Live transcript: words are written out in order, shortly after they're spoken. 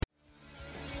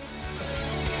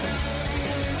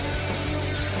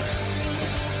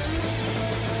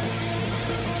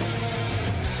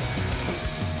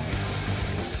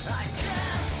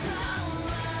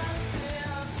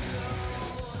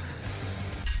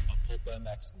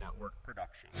PulpMX Network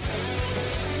production.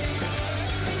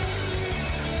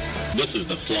 This is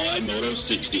the Fly Moto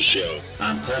 60 Show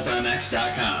on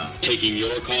PulpMX.com, taking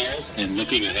your calls and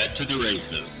looking ahead to the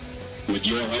races. With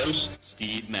your host,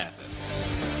 Steve Mathis.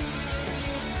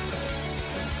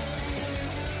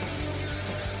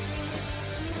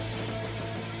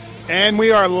 And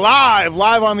we are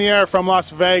live on the air from Las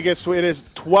Vegas. It is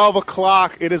 12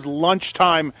 o'clock. It is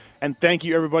lunchtime. And thank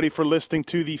you, everybody, for listening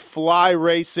to the Fly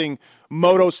Racing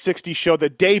Moto 60 Show, the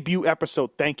debut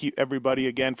episode. Thank you, everybody,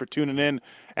 again, for tuning in.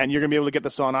 And you're going to be able to get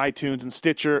this on iTunes and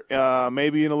Stitcher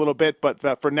maybe in a little bit.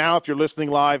 But for now, if you're listening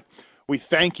live, we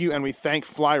thank you, and we thank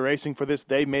Fly Racing for this.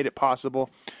 They made it possible.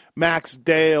 Max,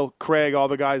 Dale, Craig, all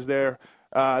the guys there.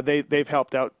 They've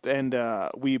helped out, and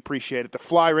we appreciate it. The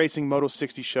Fly Racing Moto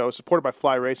 60 Show, supported by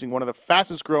Fly Racing, one of the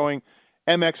fastest-growing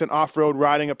MX and off-road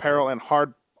riding apparel and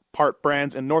hard part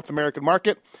brands in North American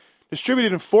market.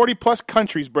 Distributed in 40-plus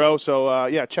countries, bro. So,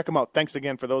 yeah, check them out. Thanks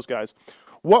again for those guys.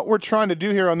 What we're trying to do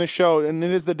here on this show, and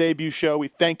it is the debut show, we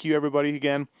thank you, everybody,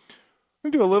 again. We're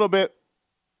going to do a little bit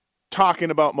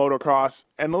talking about motocross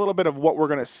and a little bit of what we're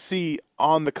going to see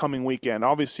on the coming weekend.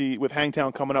 Obviously, with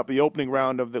Hangtown coming up, the opening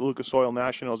round of the Lucas Oil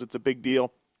Nationals, it's a big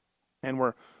deal, and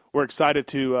we're excited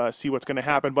to see what's going to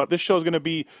happen. But this show is going to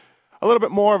be a little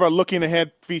bit more of a looking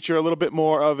ahead feature, a little bit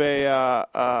more of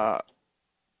a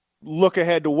look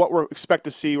ahead to what we expect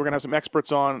to see. We're going to have some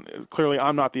experts on. Clearly,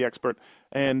 I'm not the expert,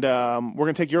 and we're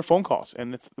going to take your phone calls.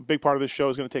 And it's a big part of this show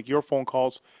is going to take your phone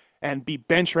calls and be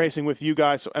bench racing with you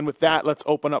guys. And with that, let's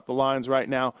open up the lines right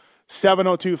now.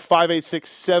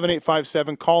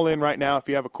 702-586-7857. Call in right now if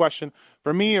you have a question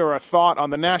for me or a thought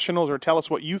on the Nationals, or tell us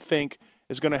what you think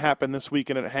is going to happen this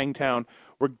weekend at Hangtown.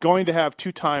 We're going to have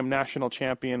two-time national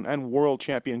champion and world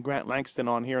champion Grant Langston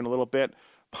on here in a little bit,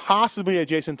 possibly a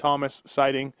Jason Thomas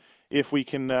sighting if we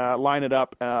can line it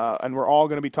up. And we're all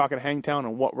going to be talking Hangtown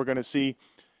and what we're going to see,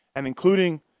 and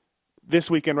including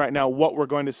this weekend right now, what we're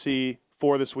going to see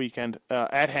for this weekend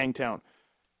at Hangtown.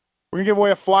 We're going to give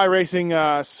away a Fly Racing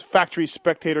Factory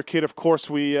Spectator kit. Of course,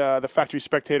 the Factory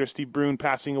Spectator, Steve Brune,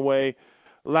 passing away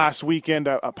last weekend,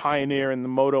 a pioneer in the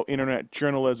moto internet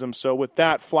journalism. So with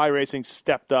that, Fly Racing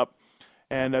stepped up,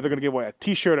 and they're going to give away a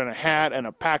T-shirt and a hat and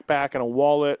a pack and a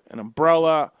wallet, an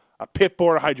umbrella, a pit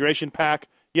board, a hydration pack.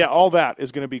 Yeah, all that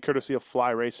is going to be courtesy of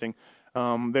Fly Racing.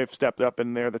 They've stepped up,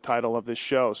 and they're the title of this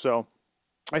show. So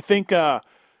I think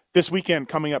this weekend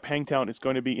coming up, Hangtown, is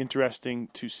going to be interesting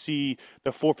to see.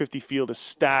 The 450 field is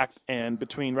stacked, and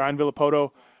between Ryan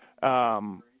Villapoto,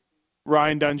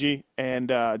 Ryan Dungey,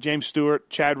 and James Stewart,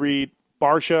 Chad Reed,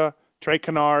 Barsha, Trey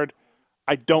Kennard,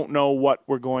 I don't know what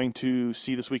we're going to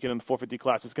see this weekend in the 450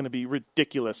 class. It's going to be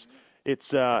ridiculous.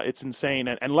 It's insane.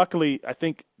 And luckily, I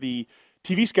think the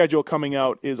TV schedule coming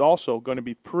out is also going to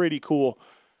be pretty cool.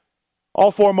 All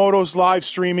four motos live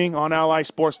streaming on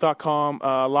allysports.com,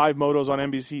 live motos on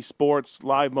NBC Sports,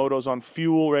 live motos on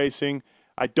Fuel Racing.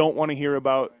 I don't want to hear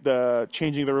about the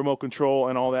changing the remote control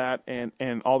and all that, and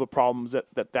all the problems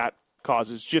that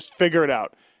causes. Just figure it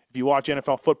out. If you watch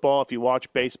NFL football, if you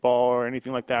watch baseball or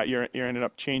anything like that, you're ended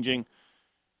up changing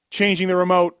the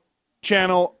remote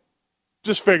channel.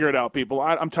 Just figure it out, people.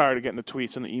 I'm tired of getting the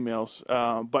tweets and the emails,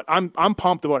 but I'm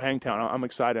pumped about Hangtown. I'm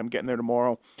excited. I'm getting there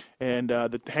tomorrow, and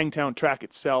the Hangtown track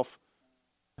itself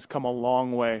has come a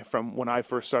long way from when I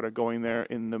first started going there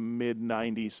in the mid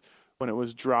 '90s, when it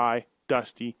was dry,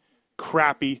 dusty,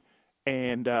 crappy,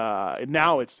 and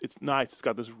now it's nice. It's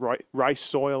got this rice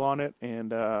soil on it,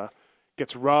 and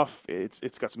gets rough.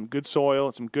 It's got some good soil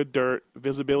and some good dirt.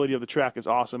 Visibility of the track is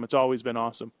awesome. It's always been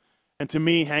awesome. And to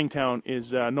me, Hangtown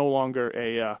is no longer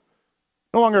a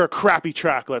crappy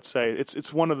track. Let's say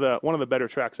it's one of the better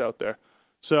tracks out there.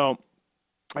 So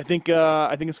I think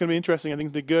it's going to be interesting. I think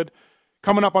it's going to be good.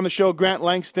 Coming up on the show, Grant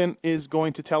Langston is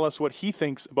going to tell us what he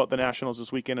thinks about the Nationals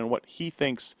this weekend and what he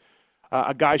thinks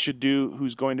a guy should do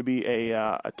who's going to be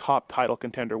a top title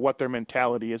contender. What their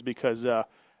mentality is, because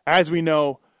as we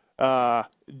know,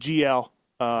 GL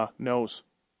knows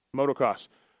motocross.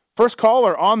 First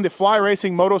caller on the Fly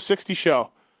Racing Moto 60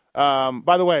 show.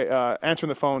 By the way, answering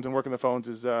the phones and working the phones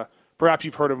is perhaps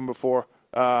you've heard of him before.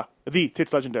 The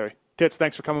Tits Legendary. Tits,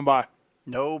 thanks for coming by.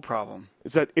 No problem.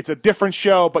 It's a different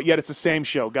show, but yet it's the same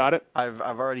show. Got it? I've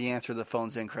already answered the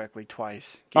phones incorrectly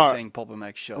twice. Keep saying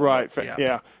PulpMX show. Right.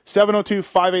 Yeah.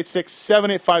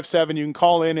 702-586-7857. You can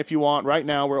call in if you want. Right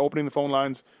now, we're opening the phone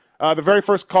lines. The very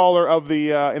first caller of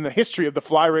the in the history of the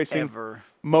Fly Racing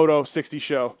Moto 60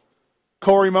 show.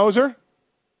 Corey Moser,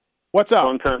 what's up?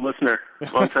 Long-time listener,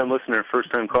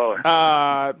 first-time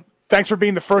caller. Thanks for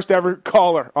being the first ever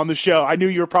caller on the show. I knew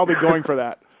you were probably going for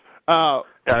that.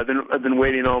 Yeah, I've been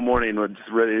waiting all morning,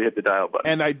 just ready to hit the dial button.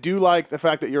 And I do like the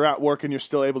fact that you're at work and you're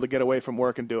still able to get away from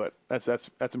work and do it. That's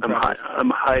impressive.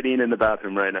 I'm hiding in the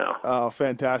bathroom right now. Oh,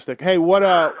 fantastic! Hey,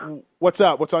 what's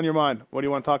up? What's on your mind? What do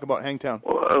you want to talk about, Hangtown?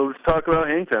 Well, let's talk about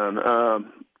Hangtown.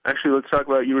 Actually, let's talk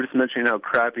about, you were just mentioning how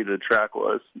crappy the track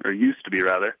was, or used to be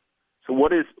rather. So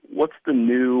what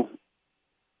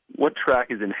track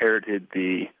has inherited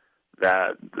the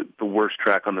worst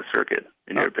track on the circuit,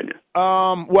 in your opinion?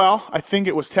 Well, I think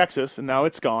it was Texas, and now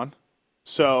it's gone.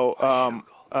 So,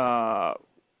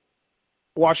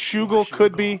 Washougal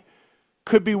could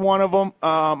be one of them.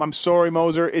 I'm sorry,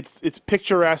 Moser. It's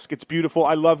picturesque. It's beautiful.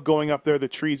 I love going up there. The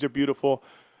trees are beautiful.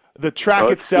 The track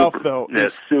itself, though,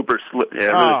 is super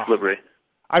really slippery.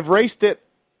 I've raced it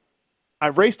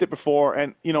before,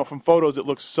 and from photos it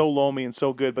looks so loamy and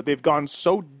so good. But they've gone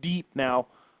so deep now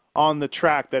on the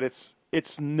track that it's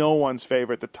no one's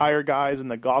favorite. The tire guys and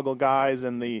the goggle guys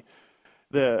and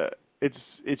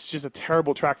it's just a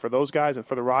terrible track for those guys and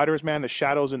for the riders. Man, the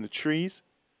shadows in the trees.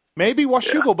 Maybe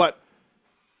Washougal, but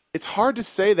it's hard to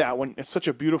say that when it's such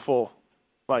a beautiful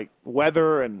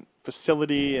weather and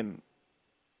facility and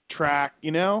track.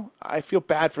 I feel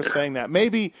bad for saying that.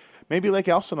 Maybe Lake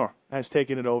Elsinore has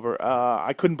taken it over.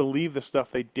 I couldn't believe the stuff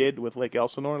they did with Lake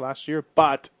Elsinore last year,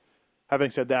 but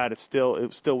having said that, it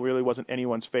still really wasn't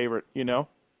anyone's favorite. It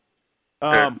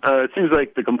seems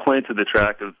like the complaints of the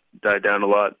track have died down a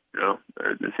lot.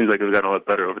 It seems like they've gotten a lot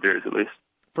better over the years, at least.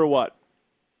 For what?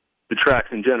 The tracks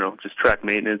in general, just track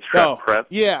maintenance, track prep.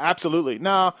 Yeah, absolutely.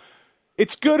 No,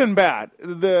 it's good and bad.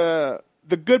 The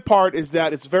good part is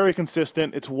that it's very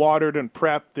consistent. It's watered and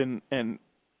prepped, and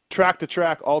track to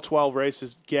track, all 12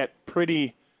 races get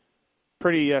pretty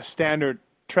standard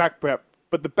track prep.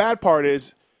 But the bad part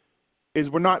is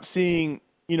we're not seeing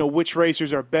which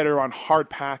racers are better on hard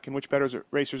pack and which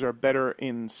racers are better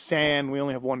in sand. We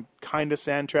only have one kind of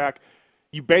sand track.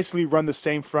 You basically run the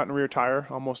same front and rear tire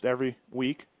almost every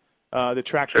week. The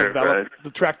track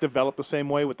developed the same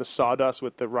way with the sawdust,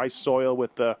 with the rice soil,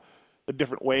 with the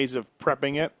different ways of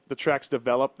prepping it. The tracks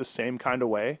develop the same kind of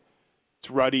way. It's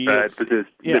ruddy. Right,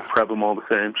 they prep them all the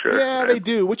same, sure. Yeah, right. They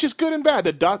do, which is good and bad.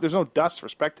 There's no dust for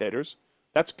spectators.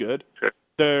 That's good. Sure.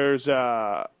 There's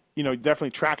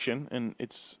definitely traction, and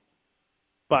it's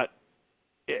unlike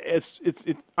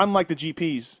the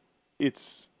GPs.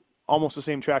 It's almost the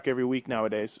same track every week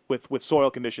nowadays with soil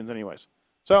conditions, anyways.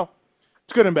 So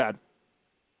it's good and bad.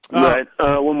 Right.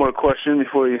 One more question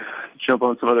before you jump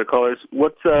on some other callers.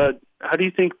 How do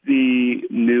you think the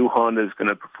new Honda is going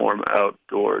to perform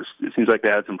outdoors? It seems like they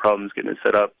had some problems getting it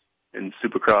set up in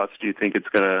Supercross. Do you think it's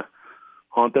going to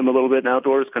haunt them a little bit in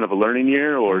outdoors, kind of a learning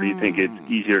year, or do you think it's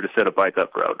easier to set a bike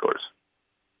up for outdoors?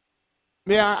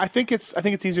 Yeah, I think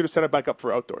it's easier to set a bike up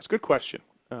for outdoors. Good question.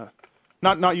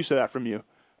 Not used to that from you,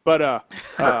 but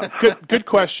good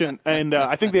question. And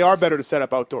I think they are better to set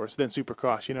up outdoors than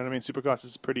Supercross. You know what I mean? Supercross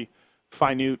is pretty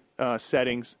finite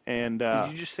settings. And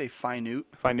did you just say finite?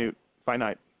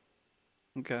 Finite.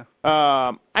 Okay.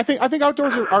 I think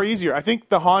outdoors are easier. I think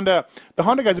the Honda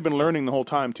guys have been learning the whole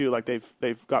time too. Like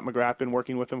they've got McGrath been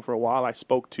working with them for a while. I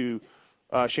spoke to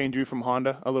Shane Drew from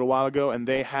Honda a little while ago, and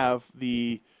they have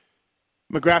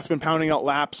McGrath's been pounding out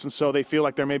laps, and so they feel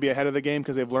like they're maybe ahead of the game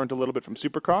because they've learned a little bit from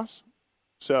Supercross.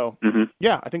 So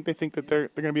yeah, I think they think that they're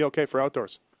going to be okay for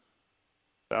outdoors.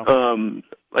 So.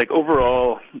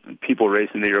 Overall, people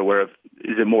racing that you're aware of,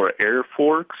 is it more air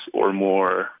forks or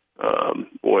more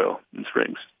oil and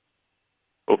springs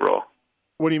overall?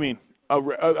 What do you mean? Of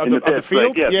the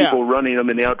field? Yeah, people running them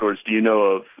in the outdoors. Do you know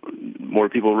of more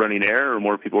people running air or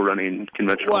more people running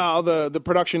conventional? Well, the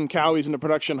production Cowies and the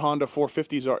production Honda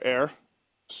 450s are air.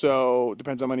 So it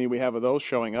depends how many we have of those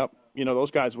showing up.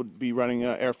 Those guys would be running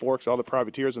air forks, all the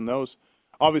privateers and those.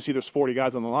 Obviously, there's 40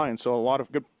 guys on the line, so a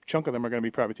good chunk of them are going to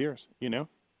be privateers,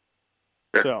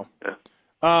 Sure. So,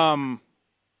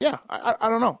 yeah, I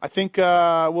don't know. I think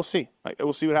we'll see.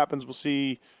 We'll see what happens. We'll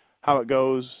see how it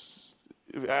goes.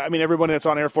 I mean, everyone that's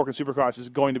on air fork and Supercross is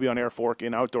going to be on air fork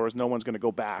in outdoors. No one's going to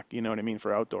go back, you know what I mean,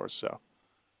 for outdoors. So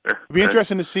it'd be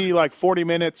interesting to see 40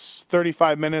 minutes,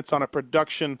 35 minutes on a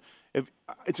production.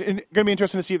 It's going to be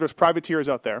interesting to see if there's privateers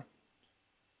out there.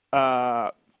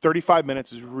 35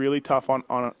 minutes is really tough on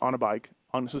a bike,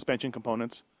 on the suspension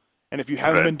components. And if you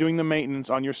haven't been doing the maintenance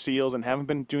on your seals and haven't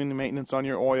been doing the maintenance on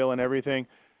your oil and everything,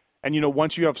 and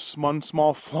once you have one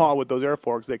small flaw with those air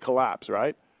forks, they collapse,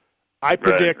 right? I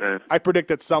predict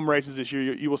that some races this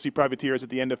year you will see privateers at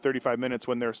the end of 35 minutes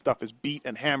when their stuff is beat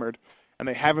and hammered and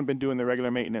they haven't been doing the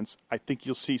regular maintenance. I think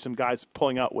you'll see some guys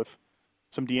pulling out with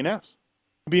some DNFs.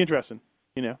 It'll be interesting,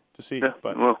 to see. Yeah,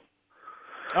 but well,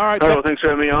 All right. All right, well, thanks for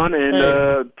having me on.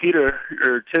 And Peter,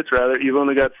 or Tits rather, you've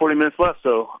only got 40 minutes left,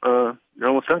 so you're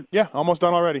almost done. Yeah, almost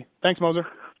done already. Thanks, Moser.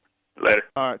 Later.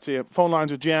 All right, see you. Phone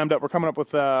lines are jammed up. We're coming up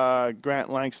with Grant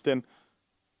Langston.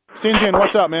 Sinjin,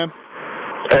 what's up, man?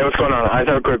 Hey, what's going on? I just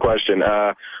have a quick question.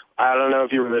 I don't know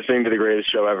if you were listening to the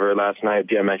greatest show ever last night,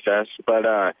 DMXS,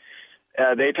 but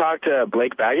they talked to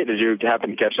Blake Baggett. Did you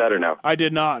happen to catch that or no? I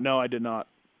did not. No, I did not.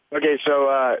 Okay,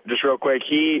 so just real quick,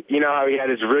 you know how he had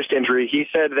his wrist injury? He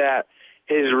said that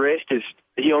his wrist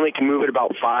he only can move it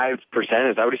about 5%.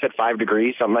 Is that what he said, 5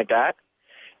 degrees, something like that?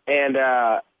 And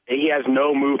he has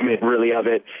no movement really of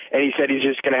it. And he said he's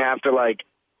just going to have to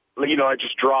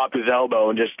just drop his elbow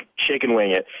and just chicken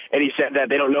wing it. And he said that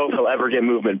they don't know if he'll ever get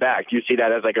movement back. Do you see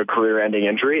that as like a career-ending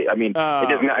injury? I mean,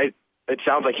 it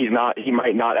sounds like he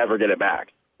might not ever get it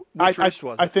back. Which wrist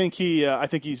was it? I think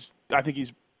he's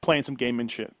playing some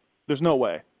gamemanship. There's no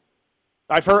way.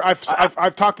 I've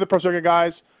talked to the pro circuit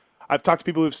guys. I've talked to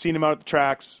people who've seen him out at the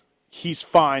tracks. He's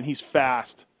fine. He's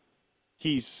fast.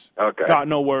 He's got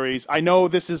no worries. I know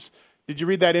this is. Did you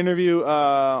read that interview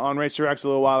on Racer X a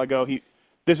little while ago?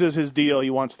 This is his deal. He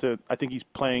wants to. I think he's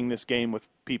playing this game with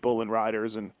people and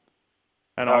riders and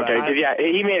all that. Okay,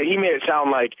 he made it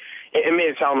sound like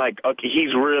okay,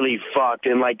 he's really fucked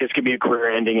and like this could be a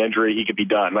career-ending injury. He could be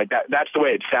done. Like that. That's the way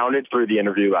it sounded through the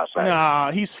interview last night.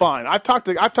 Nah, he's fine. I've talked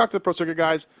to the pro circuit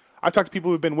guys. I've talked to people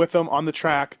who've been with him on the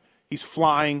track. He's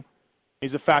flying.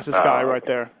 He's the fastest guy right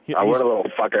there. What a little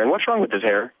fucker. And what's wrong with his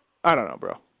hair? I don't know,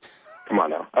 bro. Come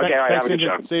on now. Okay, all right, thanks, have a good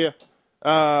show. See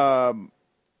ya.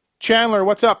 Chandler,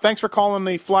 what's up? Thanks for calling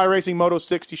the Fly Racing Moto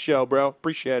 60 show, bro.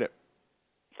 Appreciate it.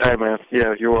 Hey, man.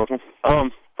 Yeah, you're welcome. I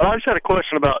just had a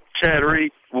question about Chad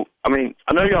Reed. I mean,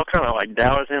 I know y'all kind of like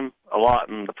doubted him a lot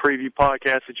in the preview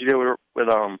podcast that you did with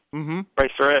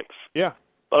Racer X. Yeah.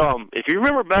 But if you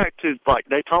remember back to like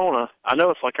Daytona, I know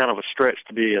it's like kind of a stretch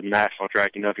to be a national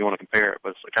track, if you want to compare it,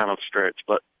 but it's kind of a stretch.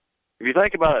 But if you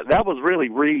think about it, that was really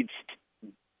Reed's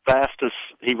fastest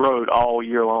he rode all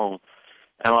year long.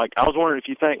 And like I was wondering if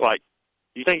you think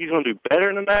he's going to do better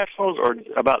in the nationals or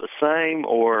about the same,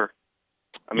 or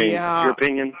your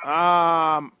opinion.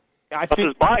 I think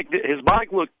his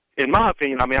bike looked, in my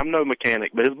opinion. I mean, I'm no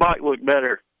mechanic, but his bike looked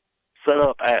better set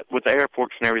up with the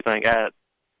airports and everything at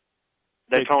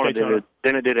Daytona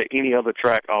than it did at any other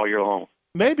track all year long.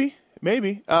 Maybe.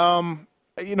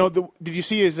 Did you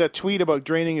see his tweet about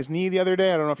draining his knee the other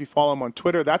day? I don't know if you follow him on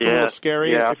Twitter. That's a little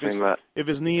scary. Yeah, I've seen that. If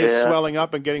his knee is swelling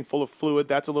up and getting full of fluid,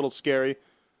 that's a little scary.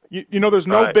 There's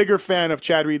no bigger fan of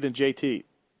Chad Reed than JT,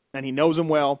 and he knows him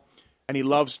well, and he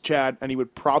loves Chad, and he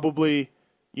would probably,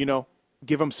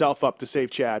 give himself up to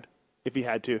save Chad if he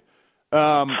had to.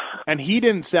 And he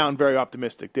didn't sound very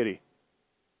optimistic, did he?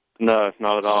 No,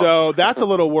 not at all. So that's a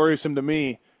little worrisome to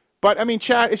me. But I mean,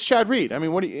 it's Chad Reed. I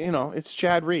mean, it's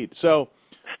Chad Reed. So,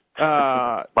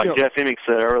 Jeff Emmett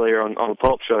said earlier on the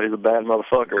Pulp show, he's a bad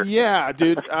motherfucker. Yeah,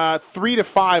 dude. 3 to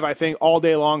 5, I think, all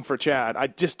day long for Chad. I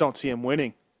just don't see him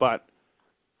winning. But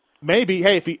maybe,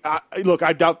 hey, if he look,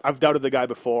 I've doubted the guy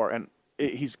before, and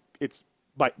it's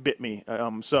bit me.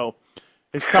 So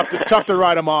it's tough to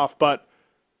write him off. But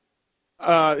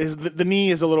the knee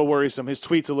is a little worrisome. His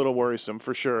tweet's a little worrisome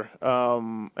for sure.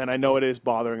 And I know it is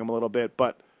bothering him a little bit,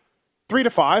 but 3 to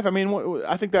 5. I mean,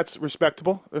 I think that's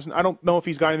respectable. I don't know if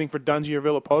he's got anything for Dungey or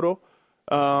Villapoto.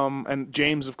 And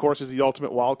James, of course, is the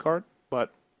ultimate wild card.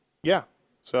 But yeah,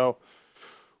 so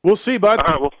we'll see, bud.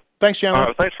 All right, well, thanks, Chandler. All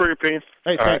right, thanks for your opinion.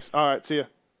 Hey, thanks. All right, see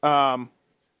ya.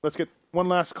 Let's get one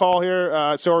last call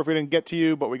here. Sorry if we didn't get to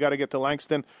you, but we got to get to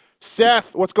Langston.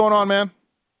 Seth, what's going on, man?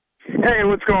 Hey,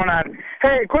 what's going on?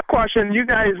 Hey, quick question. You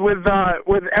guys, with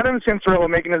Adam Cianciarulo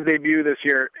making his debut this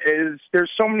year, there's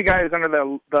so many guys under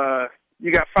the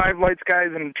you got 5 lights guys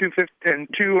and 2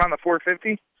 on the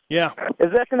 450. Yeah.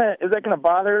 Is that gonna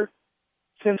bother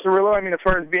Cianciarulo? I mean, as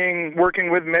far as working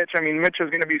with Mitch, I mean, Mitch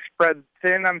is gonna be spread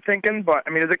thin, I'm thinking, but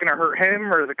I mean, is it gonna hurt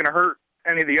him or is it gonna hurt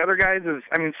any of the other guys?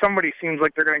 Somebody seems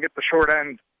like they're gonna get the short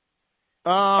end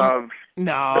of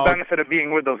the benefit of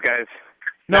being with those guys.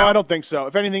 No, I don't think so.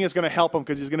 If anything, it's going to help him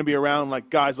because he's going to be around like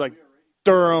guys like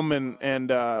Durham and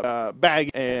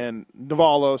Bag and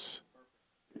Navalos,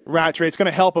 Rattray. It's going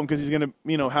to help him because he's going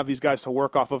to have these guys to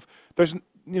work off of. There's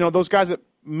those guys that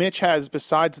Mitch has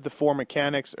besides the 4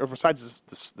 mechanics or besides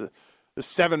the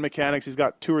 7 mechanics. He's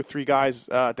got 2 or 3 guys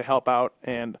to help out,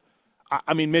 and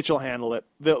I mean Mitch will handle it.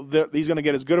 He's going to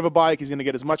get as good of a bike. He's going to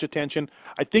get as much attention.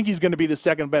 I think he's going to be the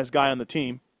second best guy on the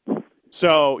team.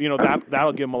 So,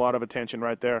 that'll give him a lot of attention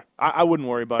right there. I wouldn't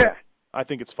worry about it. I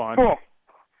think it's fine. Cool.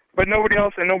 But nobody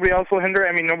else will hinder.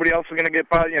 I mean, nobody else is going to get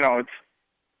by, nobody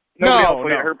else will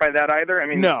get hurt by that either. I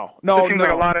mean, no. It seems like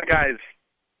a lot of guys.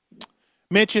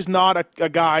 Mitch is not a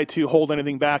guy to hold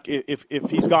anything back. If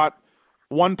he's got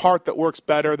one part that works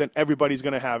better, then everybody's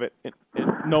going to have it. And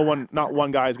not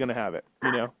one guy is going to have it,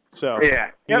 So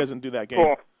he doesn't do that game.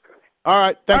 Cool. All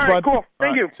right. Thanks, bud. Cool.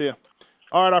 Thank you. See you.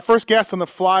 All right, our first guest on the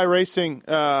Fly Racing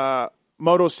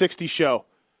Moto 60 show.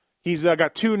 He's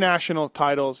got 2 national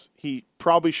titles. He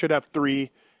probably should have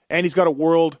 3. And he's got a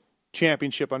world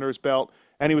championship under his belt.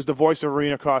 And he was the voice of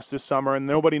Arena Cross this summer. And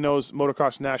nobody knows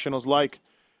motocross nationals like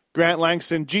Grant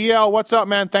Langston. GL, what's up,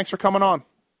 man? Thanks for coming on.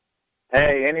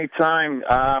 Hey, anytime.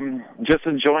 Just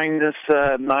enjoying this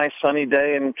nice sunny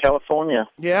day in California.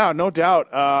 Yeah, no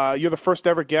doubt. You're the first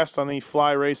ever guest on the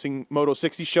Fly Racing Moto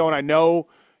 60 show, and I know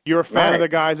you're a fan of the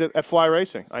guys at Fly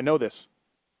Racing. I know this.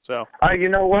 So. You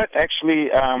know what?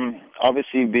 Actually,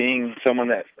 obviously being someone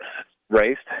that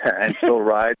raced and still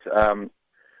rides,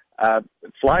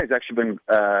 Fly has actually been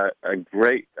a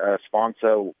great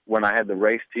sponsor when I had the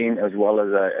race team, as well as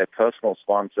a personal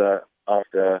sponsor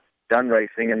after done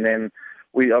racing. And then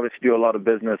we obviously do a lot of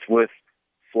business with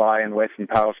Fly and Western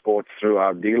Power Sports through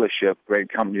our dealership. Great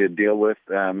company to deal with,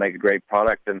 make a great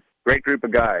product, and great group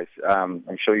of guys. I'm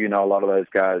sure you know a lot of those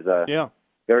guys.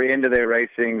 Very into their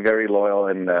racing, very loyal,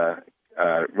 and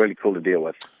really cool to deal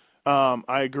with.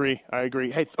 I agree.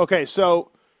 Hey, okay,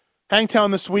 so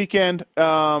Hangtown this weekend.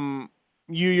 You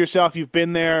yourself, you've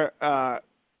been there.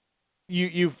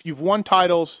 You've won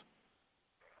titles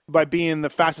by being the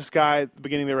fastest guy at the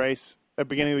beginning of the race, at the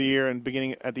beginning of the year, and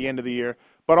at the end of the year.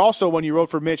 But also, when you rode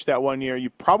for Mitch that one year, you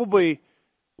probably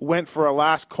went for a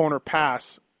last corner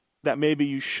pass that maybe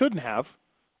you shouldn't have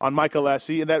on Michael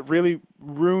Alessi, and that really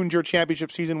ruined your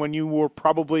championship season when you were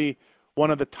probably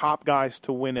one of the top guys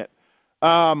to win it.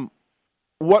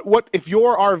 What if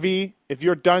you're RV, if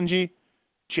you're Dungey,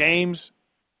 James,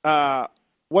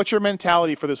 what's your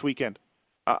mentality for this weekend?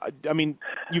 I mean,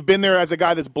 you've been there as a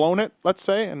guy that's blown it, let's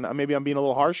say, and maybe I'm being a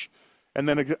little harsh, and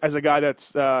then as a guy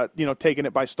that's taken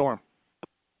it by storm.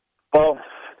 Well,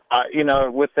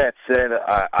 with that said,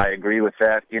 I agree with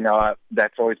that.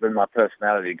 That's always been my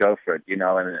personality, go for it,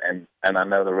 and I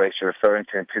know the race you're referring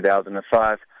to in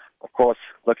 2005. Of course,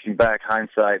 looking back,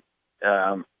 hindsight,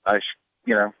 I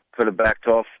could have backed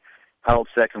off, held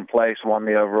second place, won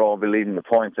the overall, be leading the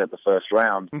points at the first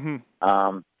round.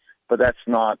 Mm-hmm. But that's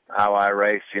not how I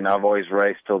race. I've always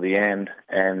raced till the end,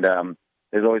 and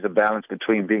there's always a balance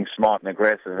between being smart and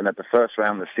aggressive. And at the first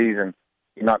round of the season,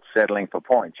 you're not settling for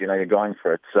points. You're going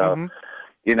for it. So,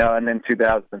 and then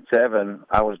 2007,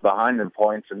 I was behind in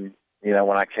points, and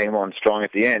when I came on strong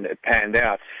at the end, it panned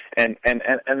out. And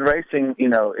racing,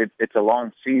 it's a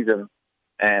long season,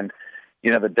 and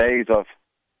the days of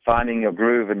finding your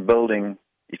groove and building,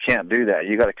 you can't do that.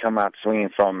 You got to come out swinging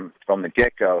from the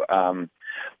get-go.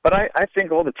 But I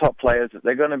think all the top players,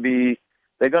 they're going to be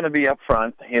up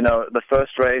front. The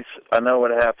first race, I know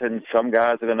what happens. Some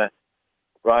guys are going to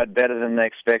ride better than they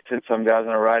expected. Some guys are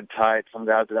going to ride tight. Some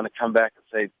guys are going to come back and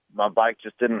say, my bike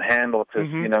just didn't handle,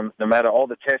 because, no matter all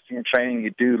the testing and training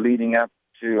you do leading up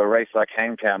to a race like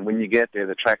Hangtown, when you get there,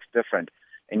 the track's different.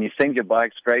 And you think your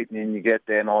bike's great, and then you get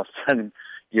there, and all of a sudden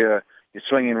you're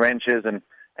swinging wrenches and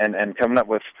coming up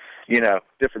with,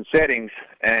 different settings,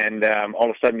 and all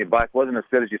of a sudden your bike wasn't as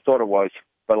good as you thought it was.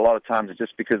 But a lot of times it's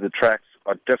just because the tracks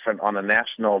are different on a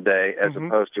national day as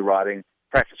opposed to riding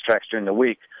practice tracks during the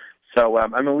week. So,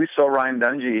 we saw Ryan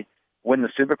Dungey win the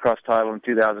Supercross title in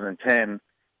 2010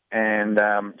 and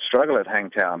struggle at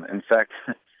Hangtown. In fact,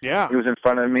 he was in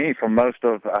front of me for most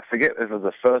of, I forget if it was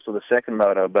the first or the second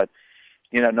moto, but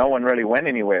no one really went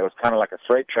anywhere. It was kind of like a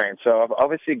freight train. So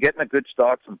obviously getting a good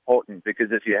start's important,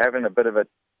 because if you're having a bit of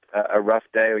a rough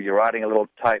day, or you're riding a little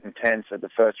tight and tense at the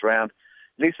first round,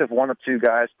 at least if one or two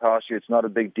guys pass you, it's not a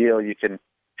big deal. You can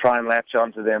try and latch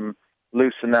onto them,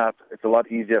 loosen up. It's a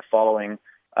lot easier following.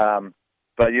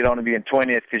 But you don't want to be in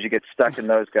 20th, because you get stuck in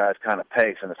those guys' kind of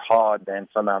pace, and it's hard then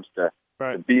sometimes to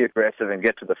be aggressive and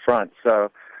get to the front. So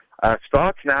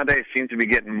starts nowadays seem to be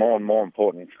getting more and more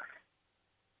important.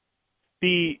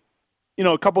 A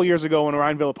couple of years ago when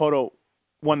Ryan Villapoto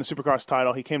won the Supercross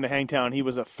title, he came to Hangtown. He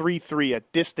was a 3-3, a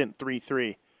distant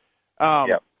 3-3.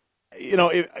 I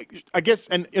guess,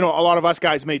 and a lot of us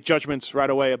guys made judgments right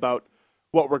away about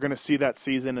what we're going to see that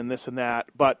season and this and that.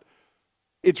 But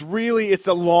it's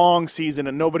a long season,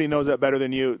 and nobody knows that better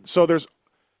than you. So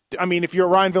if you're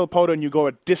Ryan Villapoto and you go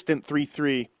a distant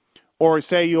 3-3, or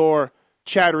say you're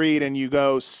Chad Reed and you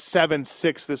go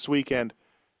 7-6 this weekend,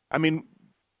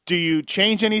 do you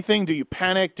change anything? Do you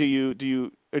panic? Or do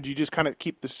you just kind of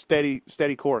keep the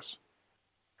steady course?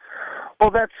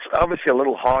 Well, that's obviously a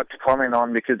little hard to comment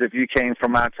on, because if you came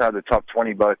from outside the top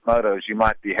 20 both motos, you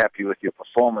might be happy with your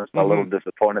performance, but a little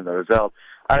disappointed in the result.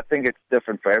 I think it's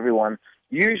different for everyone.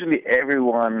 usually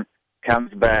everyone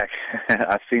comes back.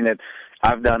 I've seen it.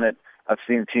 I've done it. I've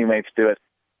seen teammates do it.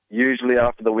 Usually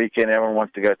after the weekend, everyone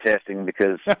wants to go testing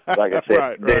because, like I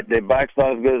said, their bike's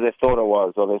not as good as they thought it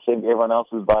was, or they think everyone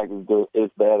else's bike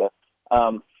is better.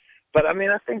 But I mean,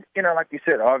 I think, like you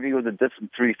said, RV was a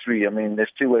distant 3-3. I mean, there's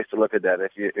two ways to look at that.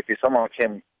 If you're someone like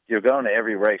him, you're going to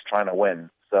every race trying to win.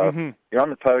 So you're on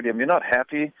the podium. You're not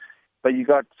happy, but you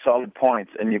got solid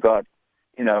points, and you got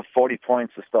 40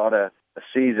 points to start a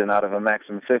season out of a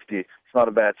maximum 50. It's not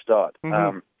a bad start. We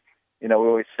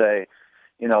always say,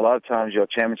 a lot of times your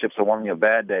championships are one of your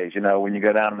bad days. When you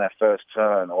go down in that first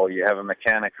turn, or you have a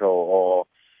mechanical, or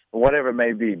whatever it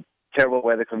may be. Terrible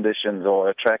weather conditions or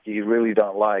a track you really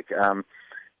don't like,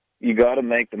 you got to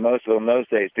make the most of them those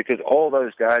days, because all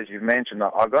those guys you've mentioned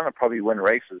are going to probably win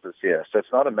races this year. So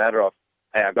it's not a matter of,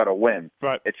 hey, I got to win.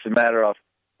 Right. It's a matter of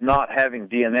not having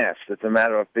DNS. It's a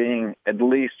matter of being at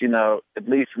least in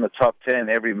the top 10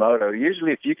 every moto.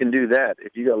 Usually, if you can do that,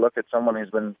 if you go look at someone who's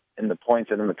been in the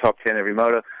points and in the top 10 every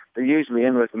moto, they're usually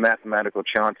in with a mathematical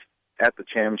chance at the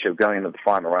championship going into the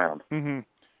final round.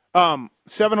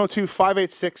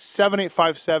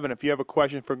 702-586-7857 if you have a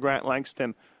question for Grant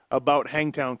Langston about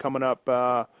Hangtown coming up.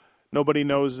 Nobody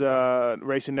knows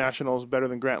Racing Nationals better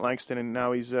than Grant Langston, and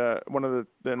now he's one of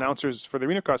the announcers for the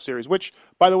Arena Cross Series, which,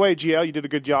 by the way, GL, you did a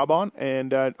good job on,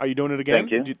 and are you doing it again?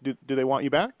 Thank you. Do they want you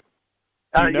back?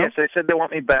 Yes, they said they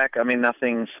want me back. I mean,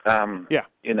 nothing's,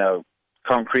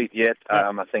 concrete yet.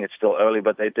 I think it's still early,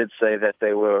 but they did say that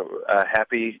they were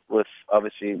happy with,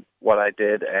 obviously, what I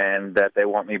did and that they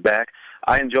want me back.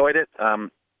 I enjoyed it.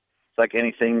 It's like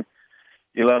anything.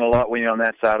 You learn a lot when you're on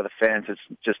that side of the fence. It's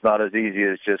just not as easy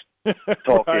as just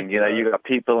talking. You got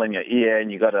people in your ear,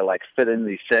 and you got to, fit in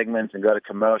these segments and go to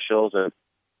commercials. And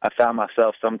I found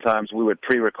myself sometimes we would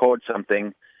pre-record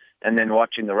something and then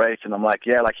watching the race, and I'm like,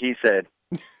 yeah, like he said.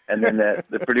 And then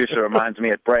the producer reminds me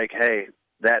at break, hey,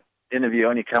 that interview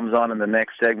only comes on in the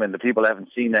next segment. The people haven't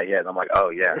seen that yet. And I'm like, oh,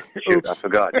 yeah, shoot, I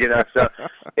forgot. So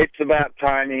it's about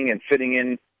timing and fitting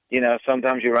in.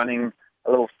 Sometimes you're running a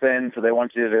little thin, so they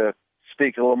want you to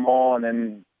speak a little more, and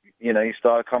then, you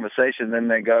start a conversation, and then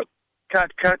they go,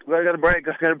 cut, I got a break.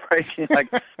 Like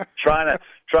trying to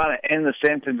end the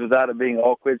sentence without it being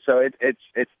awkward. So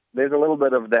it's there's a little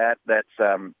bit of that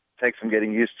takes some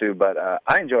getting used to, but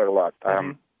I enjoy it a lot.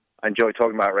 I enjoy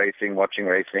talking about racing, watching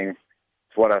racing.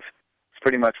 It's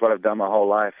pretty much what I've done my whole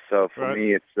life. So for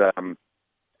me, it's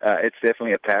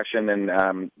definitely a passion,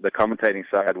 and the commentating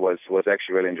side was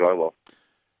actually really enjoyable.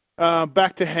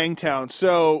 Back to Hangtown.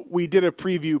 So we did a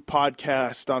preview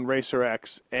podcast on Racer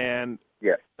X, and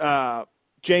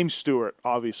James Stewart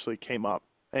obviously came up.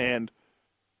 And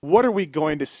what are we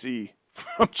going to see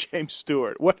from James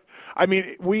Stewart?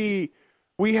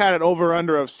 We had an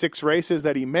over-under of 6 races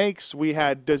that he makes. We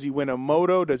had, does he win a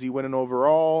moto? Does he win an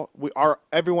overall?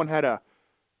 Everyone had a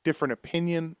different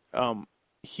opinion.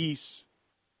 He's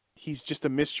just a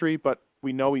mystery, but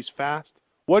we know he's fast.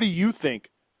 What do you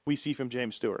think we see from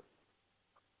James Stewart?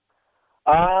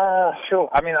 Sure.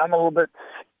 I mean, I'm a little bit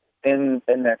in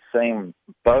that same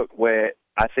boat where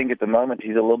I think at the moment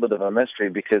he's a little bit of a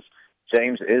mystery, because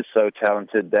James is so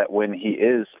talented that when he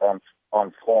is on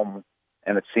form,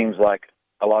 and it seems like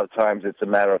a lot of times it's a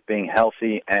matter of being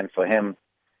healthy, and for him,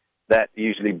 that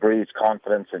usually breeds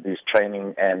confidence in his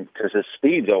training, and because his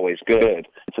speed's always good.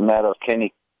 It's a matter of can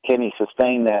he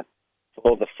sustain that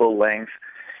for the full length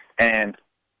and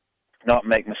not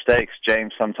make mistakes.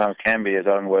 James sometimes can be his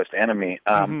own worst enemy.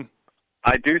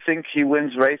 I do think he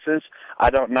wins races.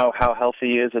 I don't know how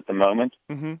healthy he is at the moment.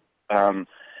 He's going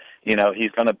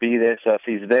to be there, so if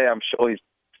he's there, I'm sure he's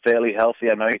fairly healthy.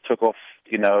 I know he took off,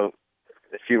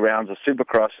 a few rounds of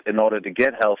Supercross in order to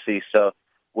get healthy. So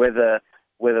whether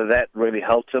that really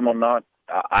helped him or not,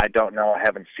 I don't know. I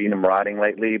haven't seen him riding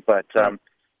lately, but I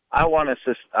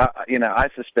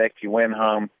suspect he went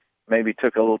home, maybe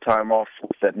took a little time off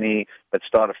with that knee, but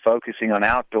started focusing on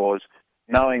outdoors,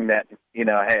 knowing that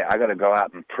hey, I got to go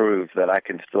out and prove that I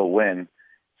can still win.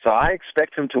 So I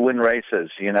expect him to win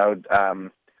races. Does he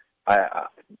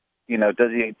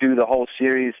do the whole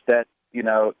series that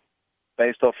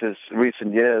based off his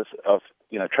recent years of,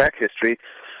 track history,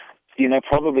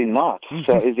 probably not.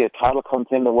 So is he a title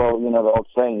contender? Well, the old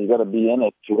saying, you got to be in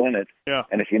it to win it. Yeah.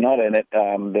 And if you're not in it,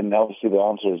 then obviously the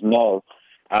answer is no.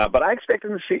 But I expect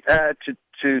him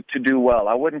to do well.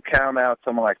 I wouldn't count out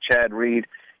someone like Chad Reed.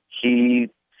 He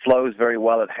flows very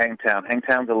well at Hangtown.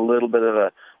 Hangtown's a little bit of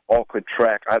a awkward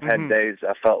track. I've had days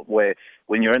I felt where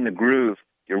when you're in the groove,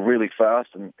 you're really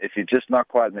fast, and if you're just not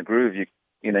quite in the groove, you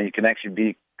can actually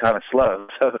be kind of slow.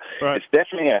 So It's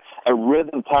definitely a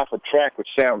rhythm type of track, which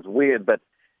sounds weird, but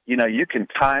you can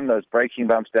time those braking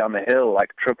bumps down the hill,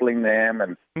 like tripling them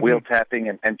and wheel tapping,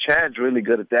 and Chad's really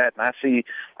good at that. And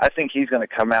I think he's going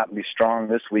to come out and be strong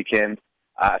this weekend.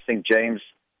 I think James,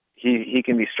 he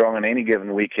can be strong on any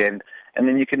given weekend. And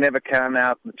then you can never count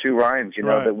out the two Ryans,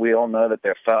 Right. that we all know that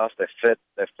they're fast, they're fit,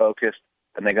 they're focused,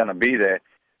 and they're going to be there.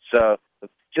 So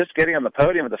just getting on the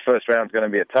podium at the first round is going to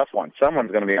be a tough one.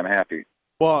 Someone's going to be unhappy.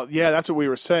 Well, yeah, that's what we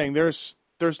were saying. There's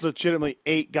legitimately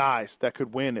 8 guys that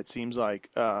could win, it seems like,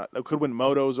 that could win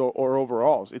motos or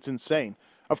overalls. It's insane.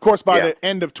 Of course, by the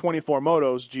end of 24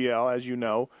 motos, GL, as you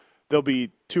know, there'll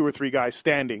be 2 or 3 guys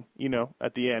standing,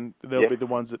 at the end. They'll be the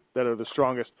ones that are the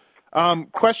strongest.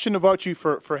 Question about you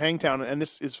for Hangtown, and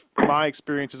this is my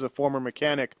experience as a former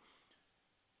mechanic.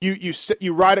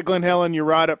 You ride at Glen Helen, you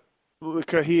ride at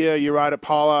Kahia, you ride at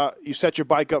Paula, you set your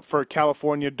bike up for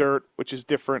California dirt, which is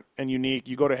different and unique.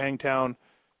 You go to Hangtown.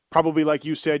 Probably, like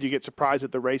you said, you get surprised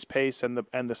at the race pace and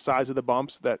the size of the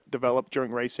bumps that develop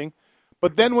during racing.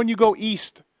 But then when you go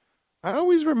east, I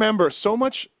always remember so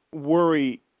much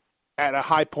worry at a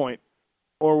high point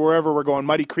or wherever we're going.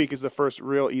 Muddy Creek is the first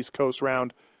real East Coast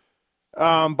round.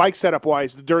 Bike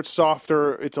setup-wise, the dirt's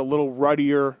softer. It's a little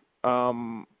ruddier.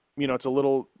 It's a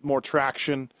little more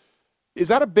traction. Is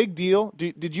that a big deal?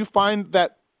 Did you find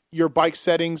that your bike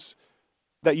settings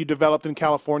that you developed in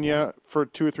California for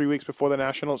 2 or 3 weeks before the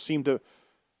Nationals seemed to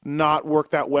not work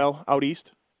that well out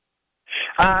east?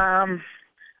 I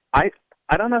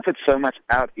don't know if it's so much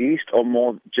out east or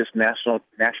more just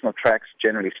national tracks,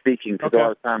 generally speaking, because a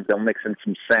lot of times they'll mix in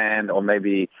some sand or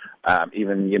maybe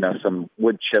even, some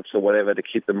wood chips or whatever to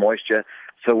keep the moisture.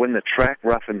 So when the track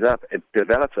roughens up, it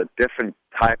develops a different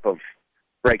type of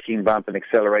braking bump and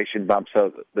acceleration bump.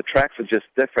 So the tracks are just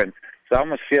different. So I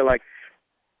almost feel like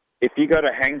if you go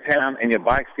to Hangtown and your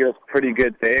bike feels pretty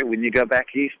good there, when you go back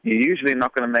east, you're usually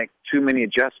not going to make too many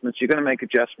adjustments. You're going to make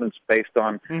adjustments based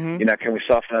on, can we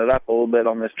soften it up a little bit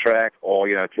on this track, or,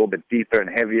 it's a little bit deeper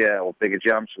and heavier, or bigger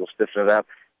jumps, we'll stiffen it up,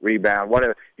 rebound,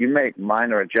 whatever. You make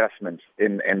minor adjustments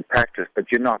in practice, but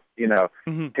you're not,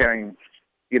 tearing,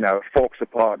 forks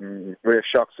apart and rear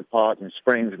shocks apart and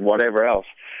springs and whatever else.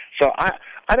 So I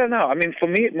don't know. I mean, for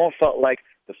me, it more felt like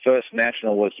the first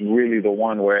National was really the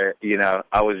one where,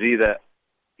 I was either,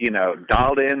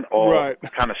 dialed in or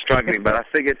kind of struggling. But I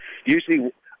figured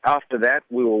usually after that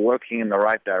we were working in the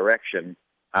right direction.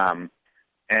 And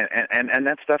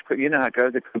that stuff, how it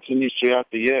goes, it continues throughout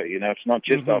the year. It's not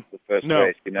just after the first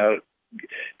race.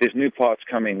 There's new parts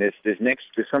coming. There's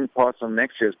some parts on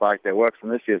next year's bike that works on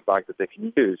this year's bike that they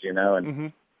can use,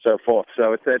 and so forth.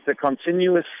 So it's a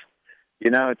continuous,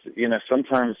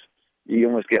 sometimes you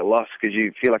almost get lost because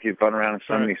you feel like you've gone around in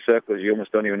so many circles, you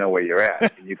almost don't even know where you're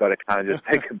at. And you've got to kind of just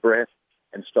take a breath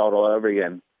and start all over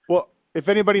again. Well, if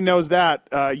anybody knows that,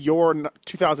 your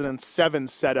 2007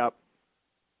 setup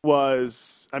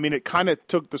was, it kind of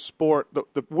took the sport,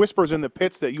 the whispers in the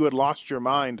pits that you had lost your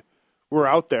mind were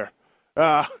out there.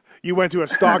 You went to a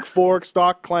stock fork,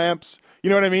 stock clamps,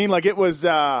 you know what I mean? Like it was,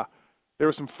 there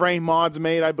were some frame mods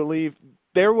made, I believe.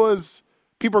 There was,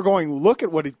 people are going, look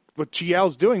at what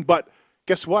GL's doing, but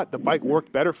guess what? The bike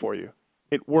worked better for you.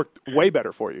 It worked way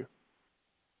better for you.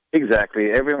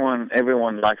 Exactly. Everyone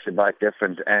likes a bike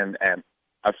different, and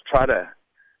I've tried to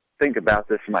think about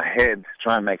this in my head to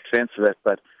try and make sense of it,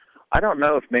 but I don't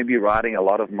know if maybe riding a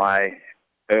lot of my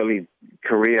early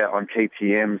career on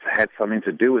KTMs had something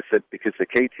to do with it, because the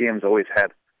KTMs always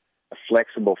had a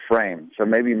flexible frame. So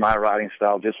maybe my riding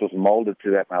style just was molded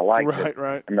to that, and I liked it.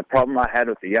 Right. And the problem I had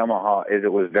with the Yamaha is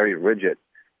it was very rigid.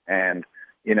 And,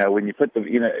 when you put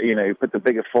you put the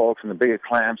bigger forks and the bigger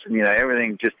clamps and,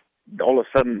 everything just, all of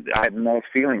a sudden I had no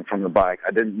feeling from the bike.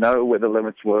 I didn't know where the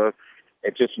limits were.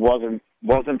 It just wasn't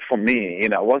for me.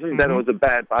 It wasn't that it was a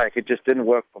bad bike. It just didn't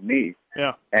work for me.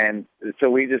 Yeah. And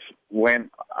so I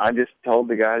just told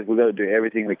the guys, we've got to do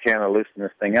everything we can to loosen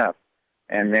this thing up.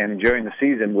 And then during the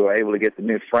season, we were able to get the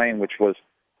new frame, which was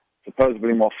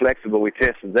supposedly more flexible. We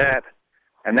tested that.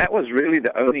 And that was really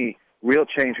the only real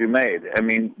change we made.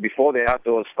 Before the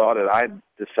outdoors started, I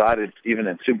decided, even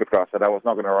in Supercross, that I was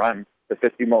not going to run the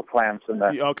 50 more clamps and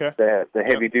the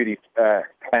heavy-duty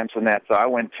clamps and that. So I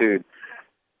went to,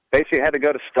 basically had to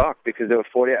go to stock because there were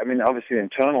 40. Obviously the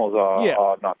internals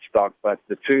are not stock, but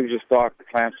the tubes are stock, the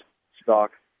clamps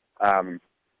stock. The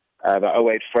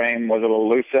 08 frame was a little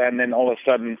looser, and then all of a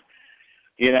sudden,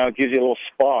 it gives you a little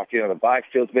spark. The bike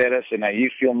feels better, so now you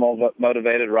feel more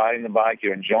motivated riding the bike.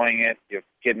 You're enjoying it. You're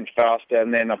getting faster,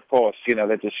 and then, of course,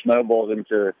 that just snowballs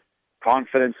into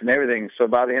confidence and everything. So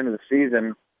by the end of the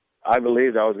season, I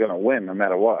believed I was going to win no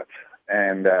matter what,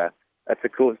 and that's the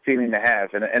coolest feeling to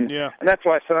have. And that's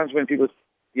why sometimes when people,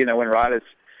 when riders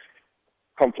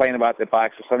complain about their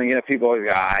bikes or something, people always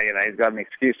go, he's got an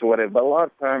excuse or whatever. But a lot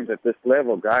of times at this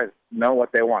level, guys know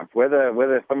what they want.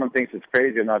 Whether someone thinks it's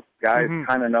crazy or not, guys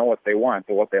kind of know what they want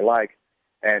or what they like.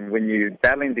 And when you're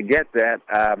battling to get that,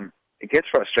 it gets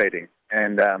frustrating.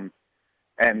 And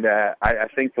I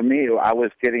think for me, I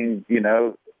was getting,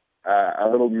 a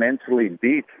little mentally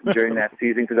beat during that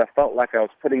season because I felt like I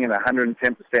was putting in 110%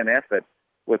 effort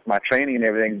with my training and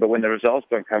everything. But when the results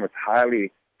don't come, it's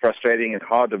highly frustrating and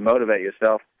hard to motivate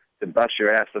yourself to bust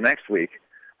your ass the next week.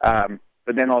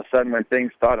 But then all of a sudden when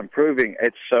things start improving,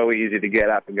 it's so easy to get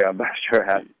up and go and bust your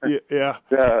ass. Yeah.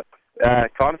 So,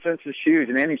 confidence is huge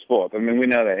in any sport. I mean, we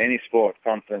know that. Any sport,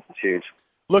 confidence is huge.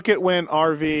 Look at when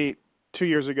RV, 2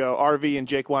 years ago, RV and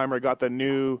Jake Weimer got the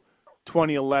new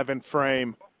 2011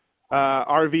 frame.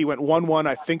 RV went 1-1,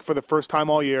 I think, for the first time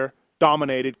all year,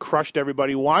 dominated, crushed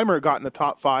everybody. Weimer got in the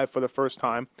top 5 for the first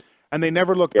time. And they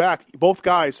never looked back. Both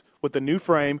guys with the new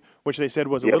frame, which they said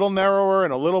was a little narrower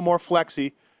and a little more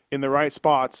flexy in the right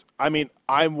spots. I mean,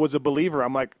 I was a believer.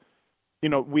 I'm like,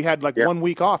 we had 1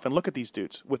 week off, and look at these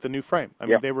dudes with the new frame. I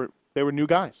mean, they were new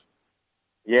guys.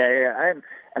 Yeah.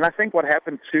 And I think what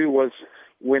happened, too, was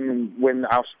when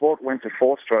our sport went to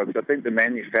 4-strokes, I think the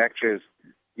manufacturers,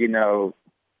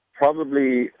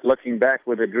 probably looking back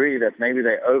would agree that maybe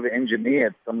they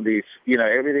over-engineered some of these,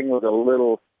 everything was a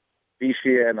little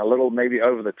beefier and a little maybe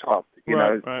over the top,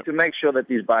 to make sure that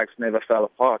these bikes never fell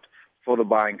apart for the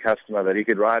buying customer, that he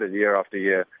could ride it year after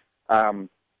year.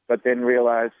 But then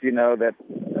realized, that,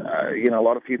 a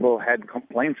lot of people had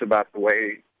complaints about the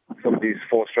way some of these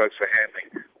 4-strokes were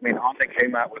handling. I mean, Honda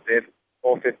came out with their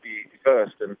 450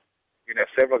 first, and,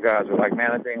 several guys were like, man,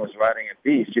 that thing was riding a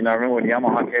beast. I remember when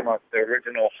Yamaha came out with the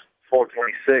original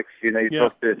 426, you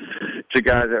talk to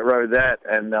guys that rode that,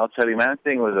 and they'll tell you, man, that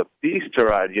thing was a beast to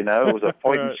ride, it was a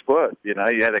point and squirt, you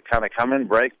had to kind of come in,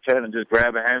 brake, turn, and just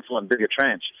grab a handful and dig a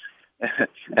trench.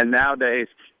 And nowadays,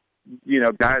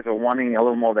 guys are wanting a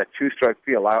little more of that 2-stroke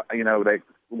feel. They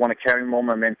want to carry more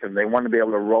momentum. They want to be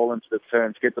able to roll into the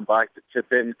turns, get the bike to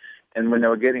tip in. And when they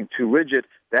were getting too rigid,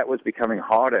 that was becoming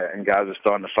harder, and guys were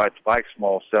starting to fight the bikes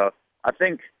more. So I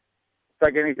think it's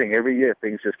like anything. Every year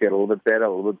things just get a little bit better.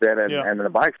 And the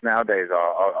bikes nowadays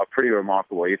are pretty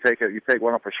remarkable. You take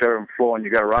one off a showroom floor and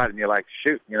you got to ride, and you're like,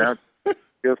 shoot, it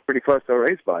feels pretty close to a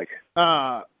race bike.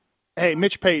 Hey,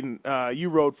 Mitch Payton, you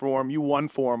rode for him. You won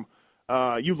for him.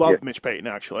 You love Mitch Payton,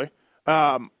 actually.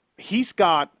 He's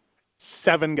got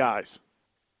 7 guys.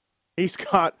 He's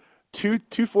got two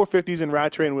 450s in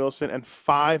Rattray and Wilson and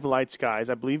 5 lights guys.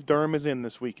 I believe Durham is in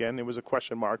this weekend. It was a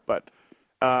question mark, but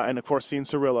and of course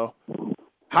Cianciarulo.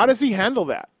 How does he handle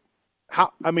that?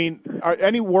 Are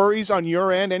any worries on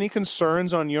your end? Any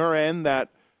concerns on your end that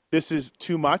this is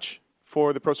too much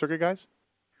for the Pro Circuit guys?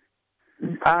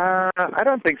 I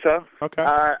don't think so. Okay.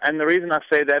 And the reason I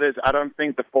say that is I don't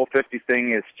think the 450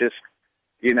 thing is just,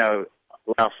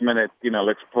 last minute,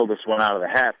 let's pull this one out of the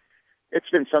hat. It's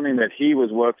been something that he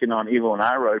was working on even when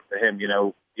I rode for him.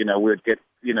 We'd get,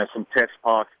 some test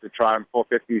parks to try on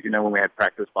 450s, when we had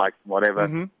practice bikes and whatever.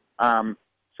 Mm-hmm.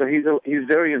 So he's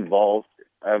very involved.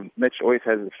 Mitch always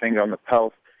has his finger on the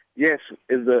pulse. Yes,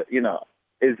 is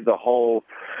the whole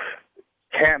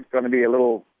camp going to be a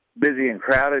little busy and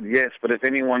crowded? Yes, but if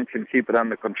anyone can keep it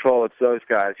under control, it's those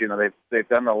guys. They've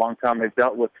done it a long time. They've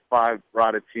dealt with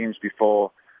 5-rider teams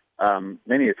before,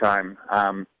 many a time.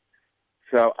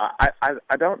 So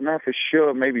I don't know for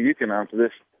sure. Maybe you can answer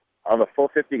this. Are the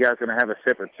 450 guys going to have a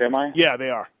separate semi? Yeah, they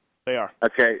are. They are.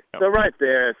 Okay, so right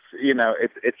there,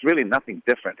 it's really nothing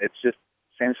different. It's just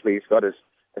essentially he's got a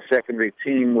secondary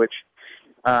team, which,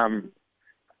 I'm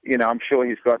sure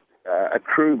he's got a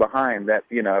crew behind that,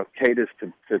 caters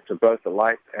to both the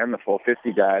light and the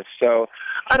 450 guys. So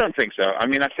I don't think so. I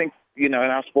mean, I think, in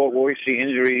our sport we always see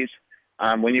injuries.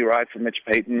 When you ride for Mitch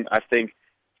Payton, I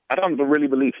don't really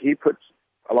believe he puts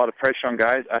a lot of pressure on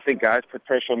guys. I think guys put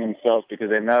pressure on themselves because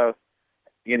they know,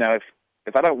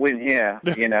 if I don't win here,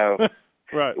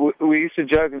 right. We used to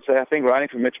joke and say, I think riding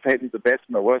for Mitch Payton's the best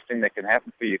and the worst thing that can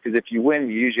happen for you. Because if you win,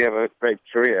 you usually have a great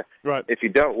career. Right. If you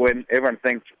don't win, everyone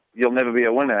thinks you'll never be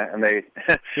a winner, and they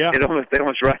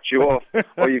almost write you off,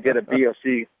 or you get a B or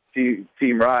C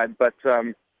team ride. But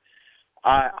I'm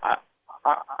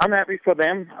happy for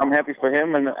them. I'm happy for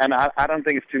him, and I don't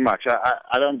think it's too much.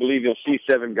 I don't believe you'll see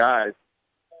 7 guys,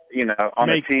 on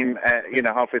a team,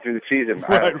 halfway through the season.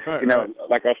 Right.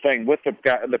 Like I was saying, with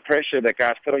the pressure that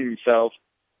guys put on themselves,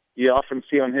 you often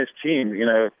see on his team,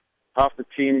 half the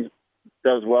team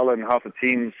does well and half the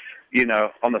team's,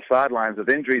 on the sidelines with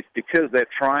injuries because they're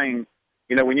trying,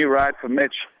 when you ride for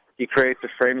Mitch, he creates a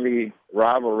friendly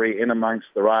rivalry in amongst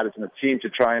the riders in the team to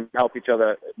try and help each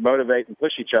other, motivate and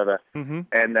push each other. Mm-hmm.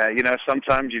 And,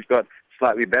 sometimes you've got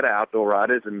slightly better outdoor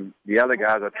riders and the other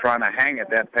guys are trying to hang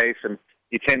at that pace, and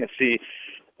you tend to see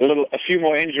a few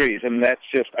more injuries, and that's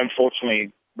just,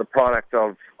 unfortunately, the product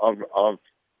of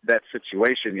that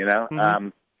situation, Mm-hmm.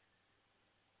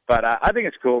 But I think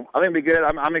it's cool. I think it'll be good.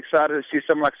 I'm excited to see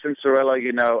someone like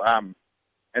Cianciarulo,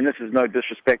 and this is no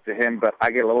disrespect to him, but I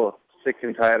get a little sick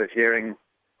and tired of hearing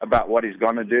about what he's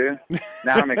going to do.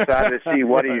 Now I'm excited to see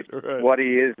what he is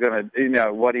going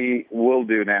to, what he will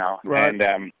do now. Right.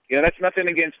 And, that's nothing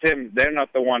against him. They're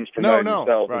not the ones promoting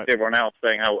themselves. Right. It's everyone else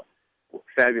saying how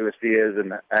fabulous he is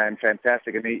and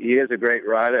fantastic. And he is a great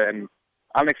rider, and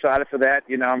I'm excited for that.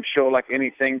 I'm sure like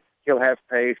anything, he'll have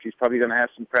pace. He's probably going to have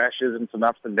some crashes and some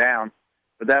ups and downs,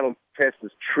 but that'll test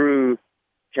his true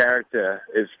character,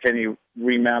 is can you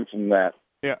remount from that.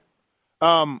 Yeah.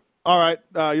 All right.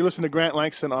 You listen to Grant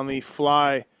Langston on the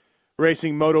Fly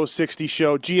Racing Moto 60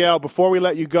 show. GL, before we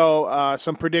let you go,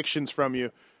 some predictions from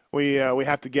you. We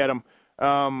have to get them.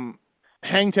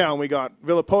 Hangtown, we got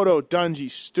Villapoto, Dungey,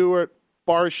 Stewart,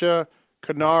 Barsha,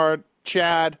 Kennard,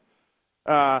 Chad.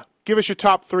 Give us your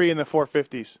top three in the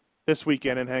 450s this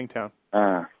weekend in Hangtown.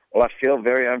 Well, I feel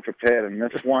very unprepared in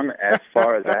this one as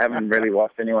far as I haven't really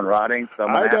watched anyone riding, so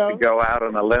I'm going to have to go out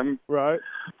on a limb. Right.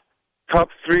 Top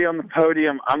three on the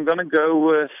podium, I'm going to go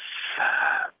with,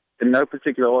 in no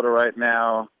particular order right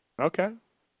now, Okay.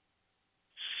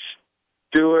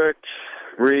 Stewart,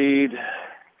 Reed.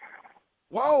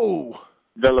 Whoa.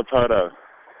 Villapoto.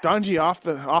 Dungey off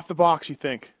the box, you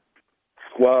think?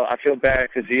 Well, I feel bad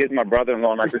because he is my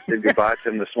brother-in-law, and I just said goodbye to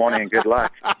him this morning, and good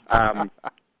luck.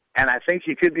 And I think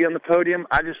he could be on the podium.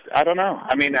 I don't know.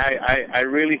 I mean, I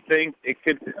really think it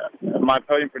could. My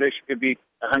podium prediction could be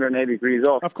 180 degrees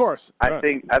off. Of course. I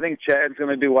think Chad's going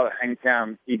to do well at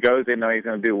Hangtown. He goes in, knowing he's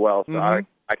going to do well. So I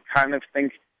kind of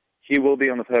think he will be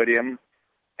on the podium.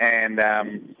 And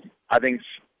I think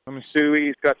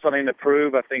Stewie's got something to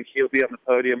prove. I think he'll be on the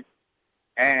podium.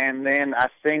 And then I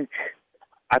think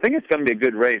it's going to be a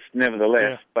good race,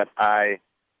 nevertheless. Yeah. But I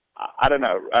don't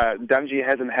know. Dungey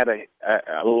hasn't had a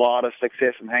lot of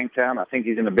success in Hangtown. I think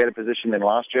he's in a better position than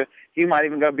last year. He might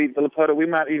even go beat Villapoto. We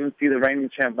might even see the reigning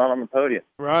champ not on the podium.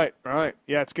 Right.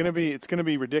 Yeah, it's gonna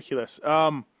be ridiculous.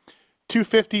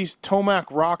 250s, Tomac,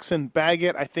 Roxon,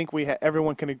 Baggett. I think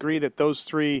everyone can agree that those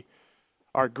three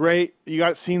are great. You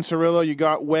got Cianciarulo, you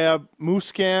got Webb,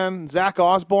 Muscan, Zach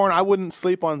Osborne. I wouldn't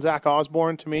sleep on Zach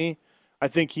Osborne. To me, I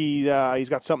think he's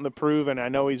got something to prove, and I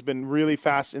know he's been really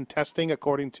fast in testing,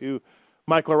 according to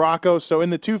Mike LaRocco. So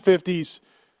in the 250s,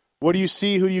 what do you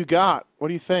see? Who do you got? What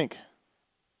do you think?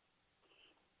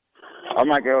 I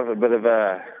might go with a bit of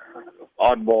a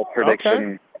oddball prediction.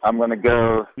 Okay. I'm going to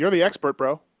go... You're the expert,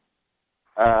 bro.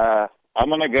 I'm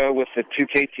going to go with the two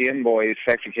KTM boys,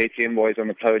 factory KTM boys on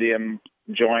the podium,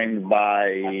 joined by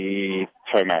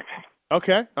Tomac.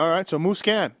 Okay, all right. So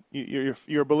Muscan,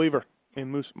 you're a believer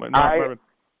in Marvin.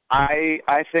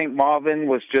 I think Marvin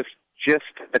was just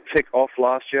a tick off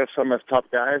last year of some of his top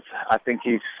guys. I think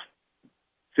he's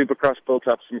Supercross built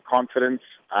up some confidence.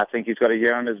 I think he's got a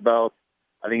year on his belt.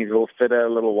 I think he's a little fitter,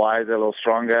 a little wiser, a little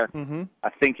stronger. Mm-hmm. I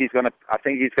think he's gonna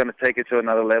take it to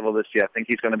another level this year. I think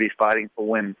he's gonna be fighting for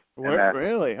wins.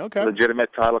 Really? Okay. Legitimate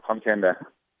title contender.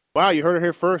 Wow, you heard it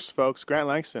here first, folks. Grant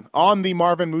Langston on the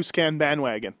Marvin Muscan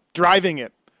bandwagon, driving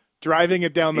it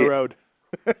down the road.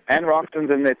 And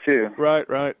Roxton's in there too.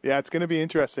 Right. Yeah, it's going to be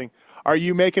interesting. Are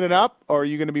you making it up, or are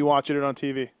you going to be watching it on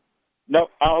TV? No,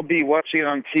 I'll be watching it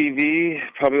on TV,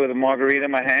 probably with a margarita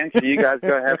in my hand. So you guys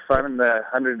go have fun in the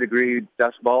 100-degree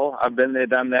dust bowl. I've been there,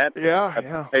 done that. Yeah.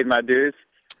 I've paid my dues.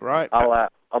 Right. I'll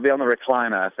be on the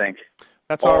recliner, I think.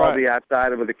 That's all right. I'll be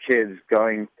outside with the kids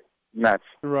going nuts.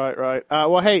 Right.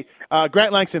 Well, hey,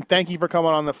 Grant Langston, thank you for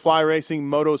coming on the Fly Racing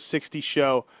Moto 60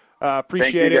 show.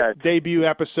 Appreciate it. Debut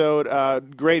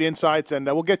episode. Great insights, and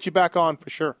we'll get you back on for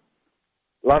sure.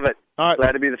 Love it. All right.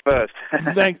 Glad to be the first.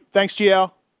 Thanks,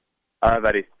 GL. All right,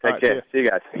 buddy. Take care. See you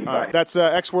guys. All right. That's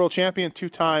ex-world champion,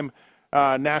 two-time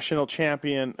national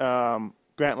champion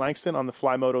Grant Langston on the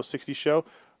Fly Moto 60 show.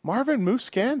 Marvin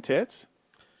Muscan, tits.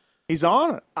 He's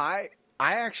on it. I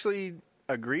actually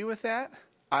agree with that.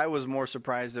 I was more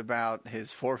surprised about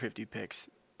his 450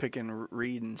 picking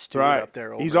Reed and Stewart up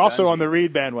there. He's also on the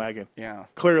Reed bandwagon. Yeah.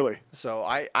 Clearly. So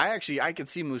I could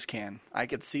see Muscan. I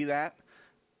could see that.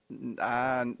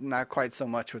 Not quite so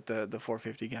much with the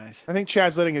 450 guys. I think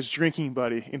Chad's letting his drinking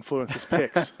buddy influence his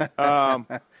picks.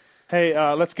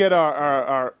 Hey, let's get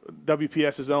our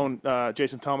WPS's own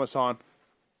Jason Thomas on.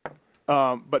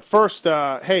 But first,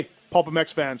 hey,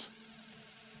 PulpMX fans.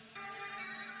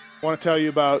 want to tell you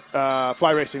about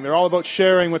fly racing. They're all about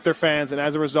sharing with their fans, and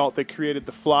as a result, they created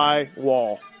the Fly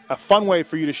Wall, a fun way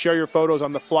for you to share your photos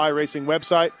on the Fly Racing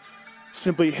website.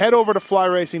 Simply head over to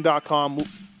flyracing.com,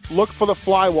 look for the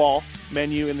Fly Wall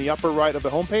menu in the upper right of the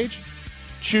homepage,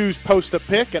 choose Post a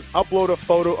Pic, and upload a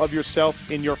photo of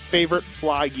yourself in your favorite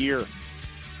fly gear.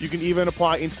 You can even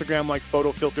apply Instagram-like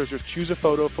photo filters or choose a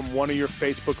photo from one of your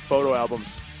Facebook photo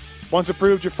albums. Once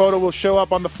approved, your photo will show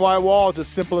up on the Fly Wall. It's as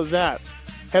simple as that.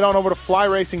 Head on over to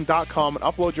flyracing.com and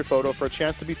upload your photo for a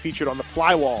chance to be featured on the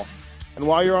Fly Wall. And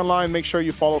while you're online, make sure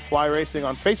you follow Fly Racing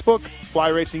on Facebook, Fly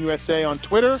Racing USA on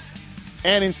Twitter,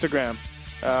 and Instagram,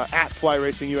 at Fly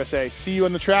Racing USA. See you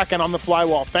on the track and on the Fly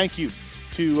Wall. Thank you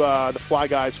to the Fly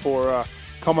guys for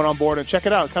coming on board, and check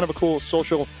it out. Kind of a cool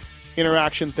social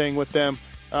interaction thing with them.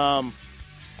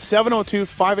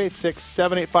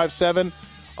 702-586-7857.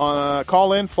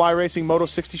 Call in, Fly Racing Moto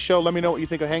 60 Show. Let me know what you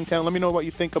think of Hangtown. Let me know what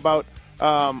you think about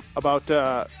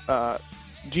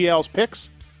GL's picks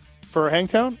for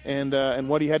Hangtown and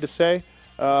what he had to say.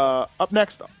 Up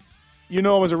next, you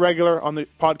know him as a regular on the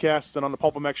podcasts and on the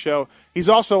PulpMX show. He's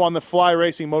also on the Fly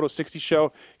Racing Moto 60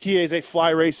 show. He is a Fly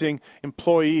Racing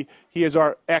employee. He is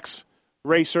our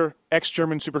ex-racer,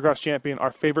 ex-German Supercross champion,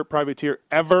 our favorite privateer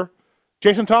ever.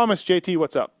 Jason Thomas, JT,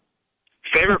 what's up?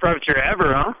 Favorite privateer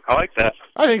ever, huh? I like that.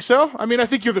 I think so. I mean, I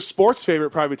think you're the sports favorite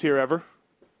privateer ever.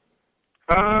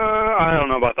 I don't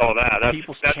know about all that. That's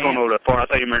going a little bit far. I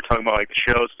thought you were talking about like the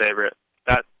show's favorite.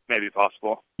 That may be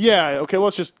possible. Yeah. Okay.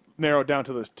 Let's just narrow it down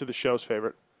to the show's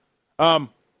favorite.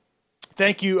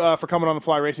 Thank you for coming on the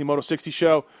Fly Racing Moto 60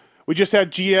 show. We just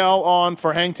had GL on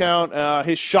for Hangtown.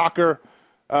 His shocker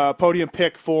podium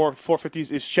pick for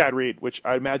 450s is Chad Reed, which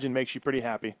I imagine makes you pretty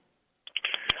happy.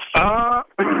 Yeah,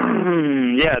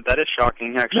 that is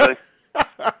shocking, actually.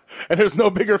 And there's no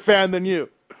bigger fan than you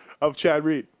of Chad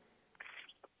Reed.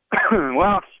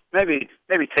 Well, maybe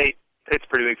Tate. Tate's a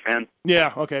pretty big fan.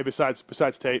 Yeah, okay, besides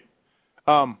Tate.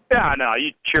 Yeah, no,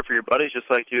 you cheer for your buddies just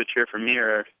like you would cheer for me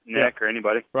or Nick or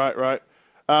anybody. Right.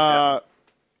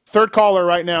 Third caller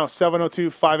right now,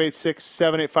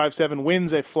 702-586-7857,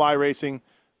 wins a Fly Racing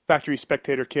Factory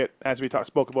Spectator kit, as we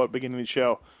spoke about at the beginning of the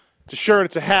show. It's a shirt,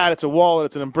 it's a hat, it's a wallet,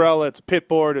 it's an umbrella, it's a pit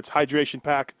board, it's a hydration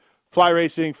pack. Fly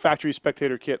Racing Factory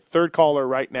Spectator kit. Third caller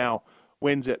right now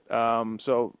wins it.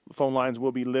 So the phone lines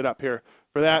will be lit up here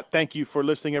for that. Thank you for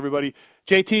listening, everybody.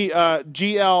 JT,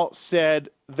 GL said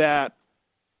that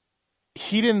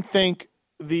he didn't think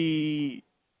the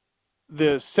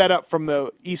setup from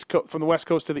the from the West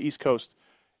Coast to the East Coast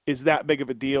is that big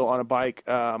of a deal on a bike.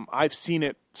 I've seen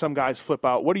it. Some guys flip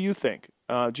out. What do you think?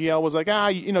 GL was like,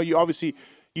 you obviously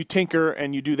you tinker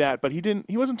and you do that, but he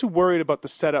wasn't too worried about the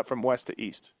setup from west to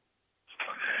east.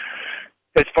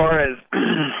 As far as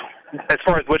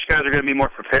which guys are going to be more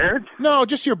prepared? No,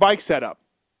 just your bike setup.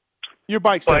 Your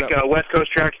bike setup. Like West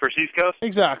Coast tracks versus East Coast?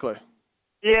 Exactly.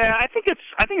 Yeah, I think it's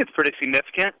pretty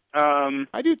significant.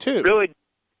 I do too. Really,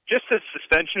 just as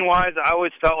suspension wise, I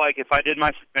always felt like if I did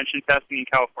my suspension testing in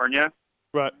California,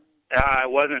 right,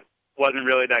 it wasn't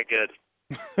really that good.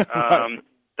 Right.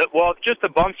 Well, just the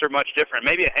bumps are much different.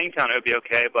 Maybe at Hangtown it would be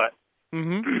okay, but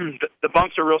the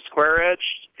bumps are real square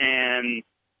edged and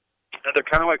they're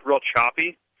kind of like real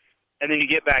choppy. And then you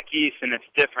get back east and it's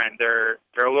different. They're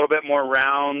a little bit more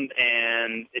round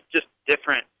and it's just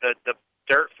different. The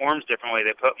dirt forms differently.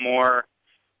 They put more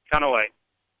kind of like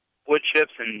wood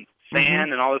chips and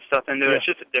sand and all this stuff into it. It's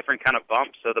just a different kind of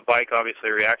bump, so the bike obviously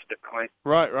reacts differently.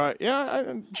 Right.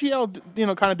 Yeah,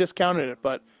 GL, kind of discounted it,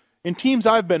 but in teams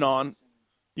I've been on,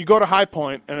 you go to High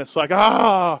Point and it's like,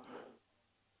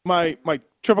 my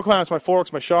triple clamps, my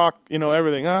forks, my shock,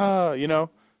 everything,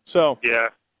 So yeah.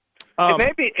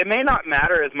 It may not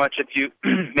matter as much if you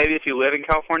live in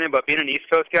California, but being an East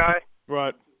Coast guy,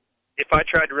 right? If I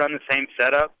tried to run the same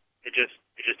setup, it just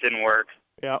didn't work.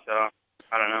 Yeah. So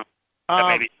I don't know. That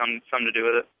may be something to do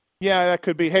with it. Yeah, that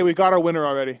could be. Hey, we got our winner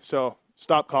already, so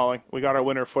stop calling. We got our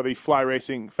winner for the Fly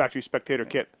Racing Factory Spectator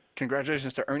kit.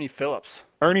 Congratulations to Ernie Phillips.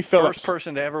 Ernie Phillips, first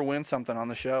person to ever win something on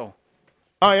the show.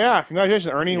 Oh yeah,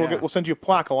 congratulations, Ernie. Yeah. We'll send you a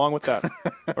plaque along with that,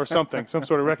 or something, some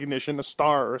sort of recognition, a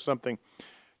star or something.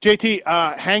 JT,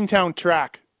 Hangtown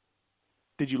track.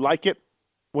 Did you like it?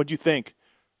 What'd you think?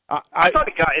 I thought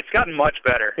it's gotten much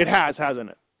better. It has,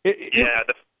 hasn't it? Yeah.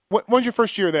 When's your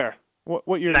first year there?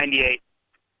 What year? 98.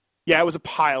 Yeah, it was a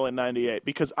pile in 98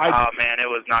 because oh man, it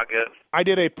was not good. I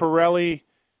did a Pirelli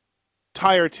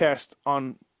tire test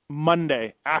on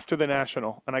Monday after the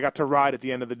National, and I got to ride at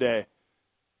the end of the day,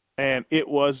 and it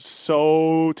was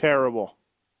so terrible.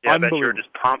 Yeah, I bet you were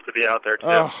just pumped to be out there too.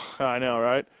 Oh, I know,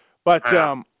 right? But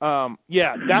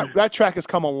that track has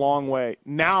come a long way.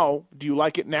 Now, do you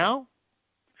like it now?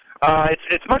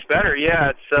 It's much better.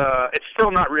 Yeah, it's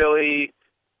still not really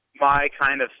my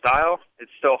kind of style.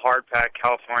 It's still hard pack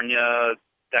California,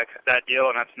 that deal,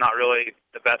 and that's not really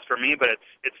the best for me. But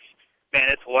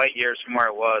it's light years from where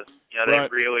it was. You know, they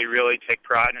really take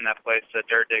pride in that place, the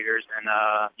Dirt Diggers, and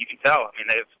you can tell. I mean,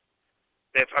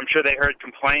 they've I'm sure they heard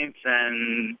complaints,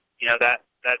 and you know that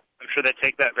I'm sure they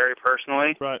take that very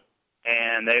personally. Right.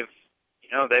 And they've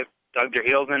dug their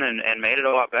heels in and made it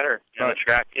a lot better. You know, the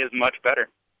track is much better.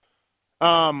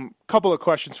 Couple of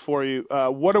questions for you.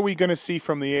 What are we going to see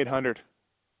from the 800?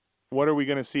 What are we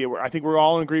going to see? I think we're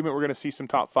all in agreement we're going to see some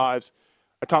top fives,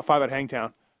 a top five at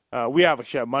Hangtown. We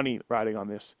actually have money riding on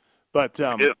this. But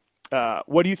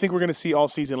what do you think we're going to see all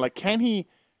season? Like, can he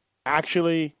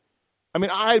actually – I mean,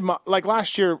 like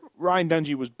last year, Ryan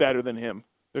Dungey was better than him.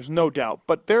 There's no doubt.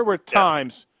 But there were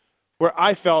times where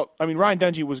I felt – I mean, Ryan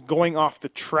Dungey was going off the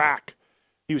track.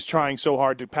 He was trying so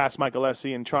hard to pass Mike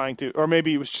Alessi and trying to – or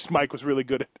maybe it was just Mike was really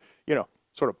good at, you know,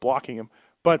 sort of blocking him.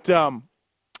 But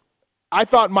I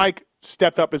thought Mike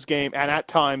stepped up his game and at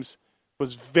times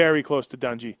was very close to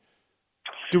Dungey.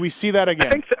 Do we see that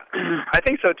again? I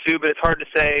think so too, but it's hard to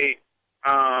say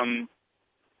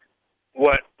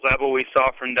what level we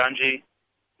saw from Dungey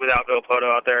without Bill Poto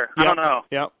out there. I don't know.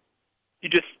 Yeah. I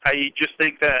just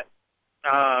think that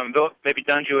maybe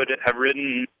Dungey would have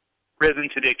risen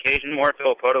to the occasion more if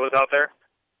Bill Poto was out there.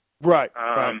 Right.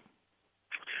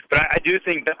 But I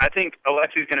think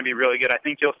Alexi's going to be really good. I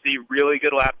think you'll see really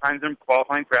good lap times in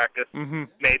qualifying practice. Mm-hmm.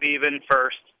 Maybe even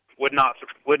first. Would not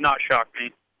shock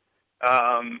me.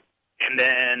 And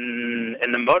then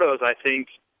in the motos, I think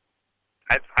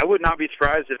I would not be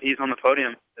surprised if he's on the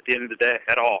podium at the end of the day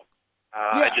at all.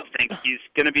 I just think he's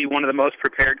going to be one of the most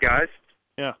prepared guys.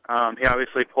 Yeah. He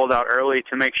obviously pulled out early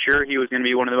to make sure he was going to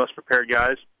be one of the most prepared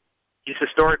guys. He's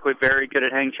historically very good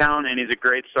at Hangtown, and he's a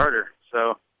great starter.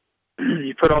 So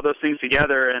you put all those things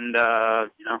together, and I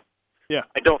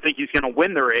don't think he's going to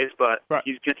win the race, but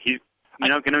he's going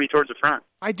to be towards the front.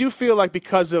 I do feel like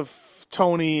because of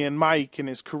Tony and Mike and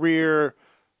his career,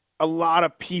 a lot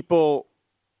of people,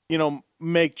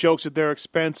 make jokes at their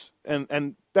expense,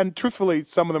 and truthfully,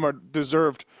 some of them are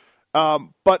deserved.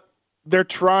 But they're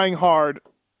trying hard,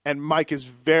 and Mike is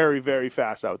very, very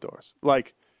fast outdoors.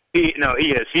 Like he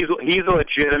is. He's a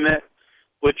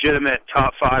legitimate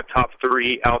top 5, top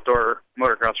 3 outdoor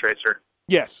motocross racer.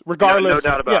 Yes, regardless. No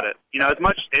doubt about it. As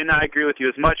much, and I agree with you,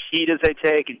 as much heat as they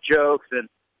take and jokes, and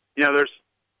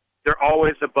they're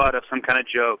always the butt of some kind of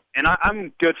joke. And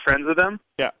I'm good friends with them.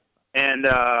 Yeah. And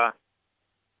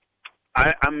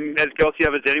I'm as guilty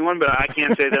of as anyone, but I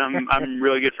can't say that I'm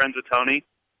really good friends with Tony.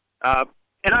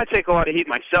 And I take a lot of heat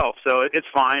myself, so it's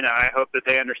fine. I hope that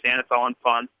they understand it's all in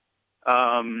fun.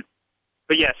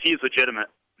 But yes, he's legitimate.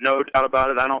 No doubt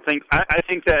about it. I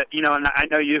think that, and I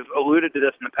know you've alluded to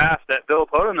this in the past, that Bill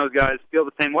Poto and those guys feel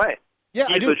the same way. Yeah,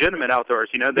 he's legitimate outdoors.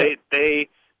 They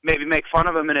maybe make fun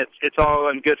of him, and it's all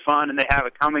in good fun, and they have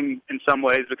it coming in some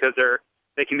ways because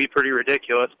they can be pretty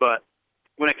ridiculous. But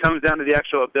when it comes down to the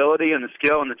actual ability and the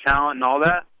skill and the talent and all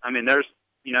that, I mean, there's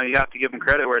you have to give them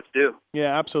credit where it's due.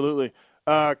 Yeah, absolutely.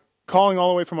 Calling all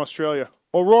the way from Australia.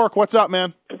 O'Rourke, what's up,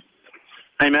 man?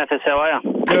 Hey, Mathis, how are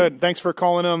you? Good. Thanks for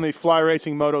calling in on the Fly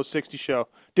Racing Moto 60 show.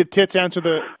 Did Tits answer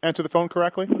the phone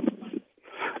correctly?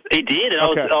 He did,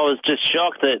 and okay. I was just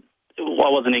shocked that I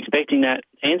wasn't expecting that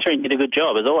answer. He did a good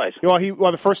job, as always.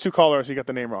 Well, the first 2 callers, he got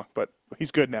the name wrong, but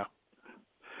he's good now.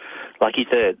 Lucky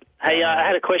third. Hey, I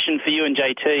had a question for you and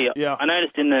JT. Yeah. I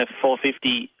noticed in the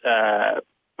 450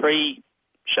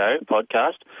 pre-show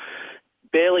podcast,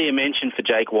 barely a mention for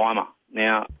Jake Weimer.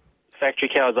 Now, factory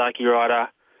Kawasaki rider,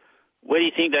 where do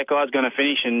you think that guy's going to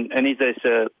finish, and is this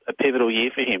a pivotal year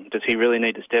for him? Does he really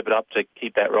need to step it up to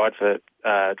keep that ride for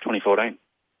 2014?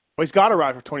 Well, he's got a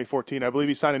ride for 2014. I believe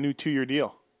he signed a new 2-year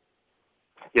deal.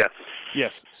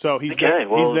 Yes. So he's okay,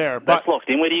 he's there. That's locked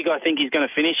in. Where do you guys think he's going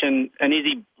to finish, and is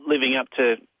he living up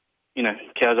to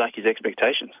Kawasaki's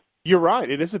expectations? You're right.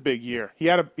 It is a big year. He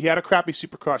had a crappy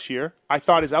Supercross year. I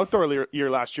thought his outdoor year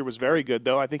last year was very good,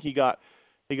 though. I think he got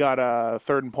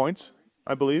third in points,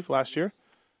 I believe, last year,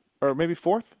 or maybe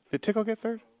fourth. Did Tickle get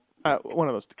third? One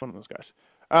of those guys.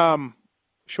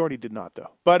 Shorty did not,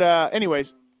 though. But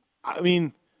anyways, I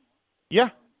mean, yeah,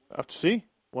 we'll have to see.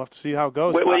 We'll have to see how it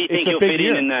goes. Where do you think he'll fit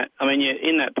in that? I mean,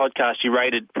 in that podcast, you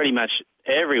rated pretty much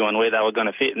everyone where they were going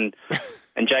to fit,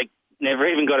 and Jake never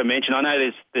even got a mention. I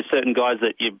know there's certain guys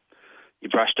that you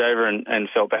brushed over and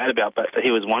felt bad about, but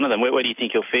he was one of them. Where do you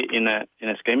think he'll fit in a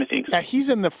scheme of things? Yeah, he's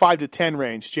in the 5 to 10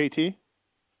 range. JT?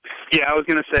 Yeah, I was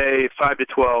going to say 5 to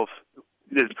 12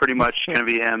 is pretty much going to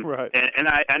be him. Right. And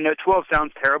I know 12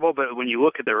 sounds terrible, but when you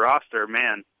look at the roster,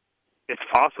 man, it's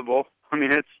possible. I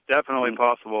mean, it's definitely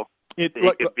possible. He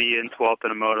could be in 12th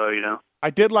in a moto, you know. I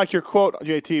did like your quote,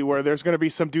 JT, where there's going to be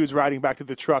some dudes riding back to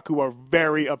the truck who are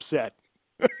very upset.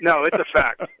 No, it's a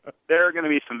fact. There are going to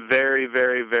be some very,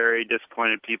 very, very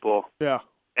disappointed people. Yeah.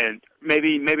 And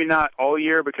maybe not all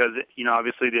year because, you know,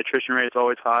 obviously the attrition rate is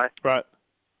always high. Right.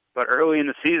 But early in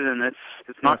the season,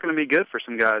 it's not going to be good for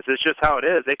some guys. It's just how it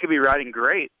is. They could be riding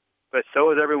great, but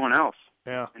so is everyone else.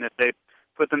 Yeah. And if they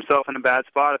put themselves in a bad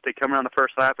spot, if they come around the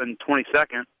first lap in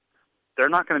 22nd, they're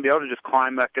not going to be able to just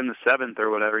climb back in the 7th or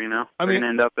whatever, you know. They're going to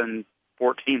end up in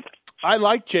 14th. I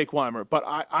like Jake Weimer, but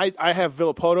I have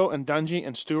Villapoto and Dungey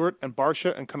and Stewart and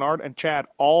Barsha and Kennard and Chad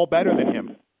all better than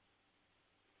him.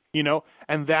 You know,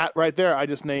 and that right there, I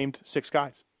just named 6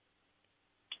 guys.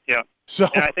 Yeah. So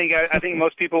and I think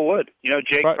most people would. You know,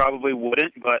 Jake probably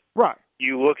wouldn't, but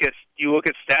you look at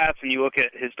stats and you look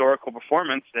at historical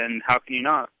performance, and how can you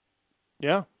not?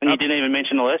 Yeah. And you didn't even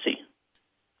mention Alessi.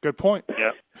 Good point.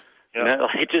 Yeah. You know,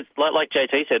 it just like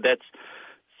JT said, that's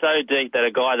so deep that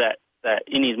a guy that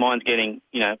in his mind's getting,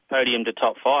 you know, podium to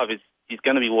top 5 is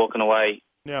going to be walking away.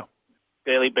 Yeah.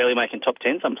 Barely making top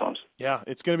 10 sometimes. Yeah,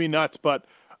 it's going to be nuts. But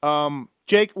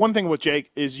Jake, one thing with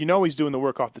Jake is, you know, he's doing the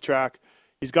work off the track.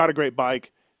 He's got a great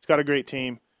bike. He's got a great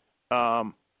team. You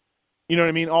know what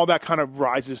I mean? All that kind of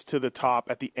rises to the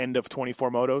top at the end of 24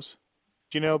 motos.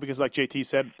 Do you know? Because like JT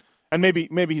said, and maybe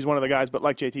he's one of the guys, but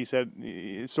like JT said,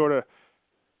 it's sort of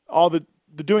all the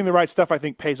doing the right stuff, I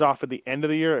think, pays off at the end of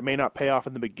the year. It may not pay off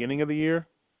in the beginning of the year.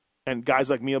 And guys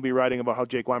like me will be writing about how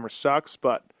Jake Weimer sucks,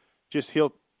 but just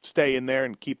he'll stay in there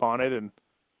and keep on it. And,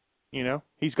 you know,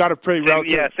 he's got a pretty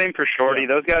relative. Yeah, same for Shorty. Yeah.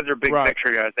 Those guys are big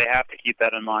picture guys. They have to keep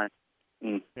that in mind.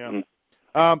 Yeah.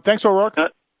 Thanks, O'Rourke.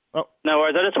 No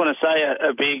worries. I just want to say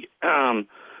a big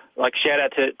shout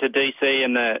out to DC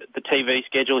and the TV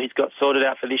schedule he's got sorted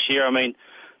out for this year. I mean,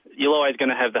 you're always going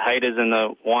to have the haters and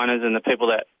the whiners and the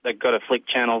people that got to flick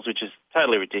channels, which is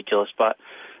totally ridiculous. But,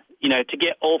 you know, to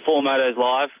get all 4 motos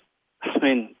live, I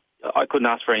mean, I couldn't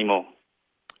ask for any more.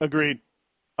 Agreed.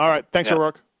 All right. Thanks,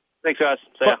 O'Rourke. Thanks, guys.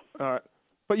 See ya. All right.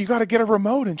 But you got to get a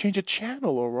remote and change a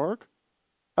channel, O'Rourke.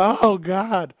 Oh,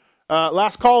 God.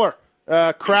 Last caller.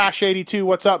 Crash 82.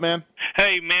 What's up, man?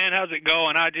 Hey, man, how's it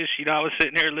going? I was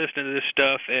sitting here listening to this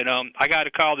stuff, and I got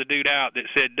to call the dude out that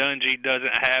said Dungey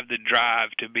doesn't have the drive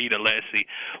to beat Alessi.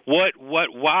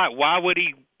 Why would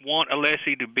he want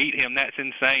Alessi to beat him? That's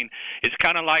insane. It's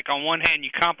kind of like on one hand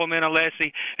you compliment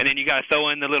Alessi, and then you got to throw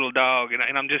in the little dog,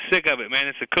 and I'm just sick of it, man.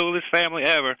 It's the coolest family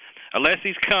ever.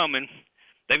 Alessi's coming.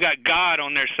 They've got God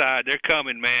on their side. They're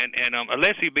coming, man. And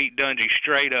Alessi beat Dungey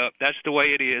straight up. That's the way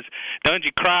it is.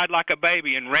 Dungey cried like a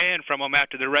baby and ran from him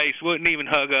after the race. Wouldn't even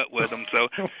hug up with him. So,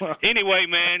 anyway,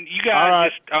 man, you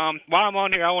guys while I'm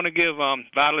on here, I want to give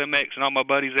PulpMX and all my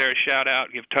buddies there a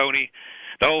shout-out. Give Tony,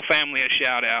 the whole family, a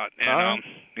shout-out. And,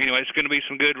 anyway, it's going to be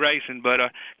some good racing. But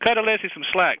cut Alessi some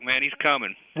slack, man. He's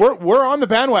coming. We're on the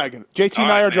bandwagon. JT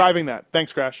and I are driving that.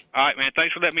 Thanks, Crash. All right, man.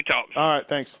 Thanks for letting me talk. All right,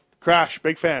 thanks. Crash,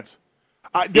 big fans.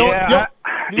 The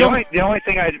only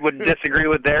thing I would disagree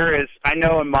with there is I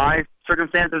know in my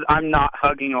circumstances I'm not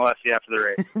hugging Alessi after the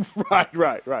race.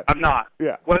 Right. I'm not.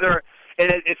 Yeah.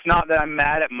 It's not that I'm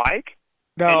mad at Mike.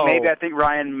 No. And maybe I think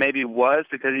Ryan was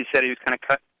because he said he was kind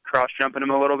of cross-jumping him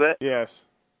a little bit. Yes.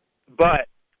 But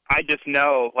I just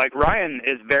know, like, Ryan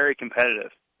is very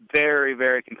competitive. Very,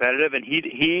 very competitive. And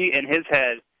he in his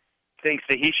head thinks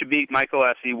that he should beat Mike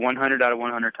Alessi 100 out of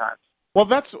 100 times. Well,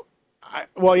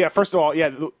 first of all,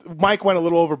 Mike went a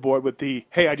little overboard with the,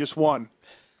 hey, I just won.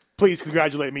 Please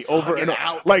congratulate me. Over and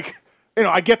out. Like, you know,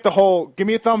 I get the whole, give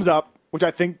me a thumbs up, which I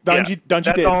think Dungey did.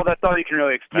 That's all you can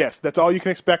really expect. Yes, that's all you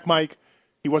can expect, Mike.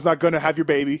 He was not going to have your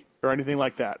baby or anything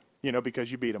like that, you know,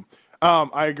 because you beat him.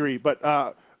 I agree. But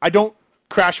I don't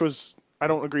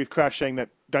agree with Crash saying that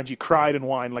Dungey cried and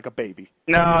whined like a baby.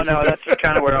 No, that's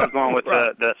kind of where I was going with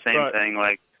the same thing.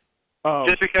 Like,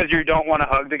 just because you don't want to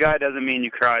hug the guy doesn't mean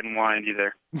you cried and whined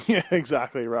either. Yeah,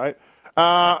 exactly, right.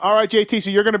 All right, JT,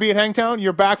 so you're going to be at Hangtown?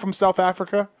 You're back from South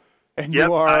Africa? And yep,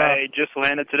 you are, I just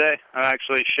landed today. I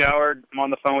actually showered. I'm on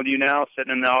the phone with you now,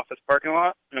 sitting in the office parking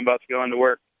lot, and I'm about to go into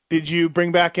work. Did you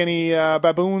bring back any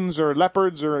baboons or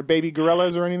leopards or baby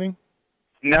gorillas or anything?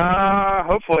 No,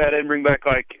 hopefully I didn't bring back,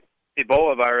 like,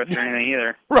 Ebola virus or anything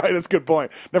either. Right, that's a good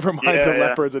point. Never mind the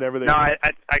leopards and everything. No, I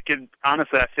could,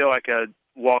 honestly, I feel like a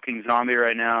walking zombie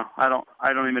right now. I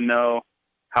don't even know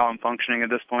how I'm functioning at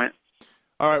this point.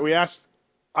 All right, we asked.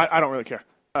 I don't really care.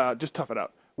 Just tough it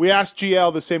out. We asked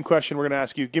GL the same question. We're going to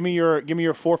ask you. Give me your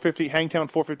 450 Hangtown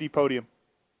 450 podium.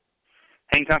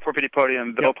 Hangtown 450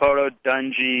 podium. Villapoto,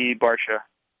 Dungey, Barsha.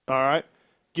 All right.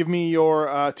 Give me your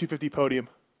 250 podium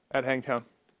at Hangtown.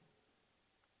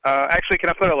 Actually, can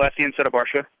I put Alessi instead of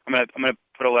Barsha? I'm gonna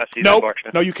put Alessi instead of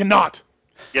Barsha. No, you cannot.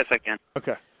 Yes, I can.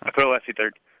 Okay. I put Alessi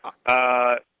third.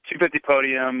 250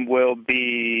 podium will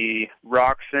be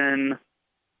Roxon,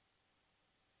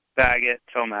 Baggett,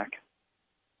 Tomac.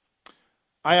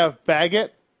 I have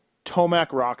Baggett, Tomac,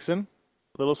 Roxon.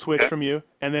 Little switch from you.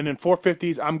 And then in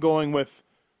 450s, I'm going with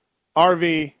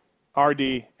RV,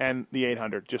 RD, and the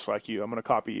 800, just like you. I'm going to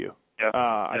copy you. Yeah.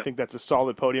 I think that's a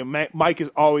solid podium. Mike is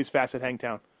always fast at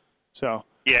Hangtown. So.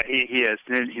 Yeah, he is.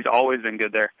 He's always been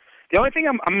good there. The only thing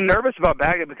I'm nervous about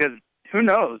Baggett because who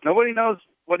knows? Nobody knows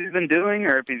what he's been doing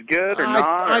or if he's good or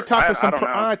not. I talked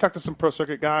to some pro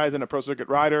circuit guys and a pro circuit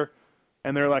rider,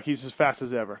 and they're like, he's as fast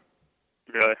as ever.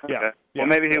 Really? Yeah. Okay. Well,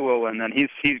 maybe he will win then.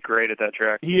 He's great at that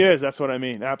track. He is. That's what I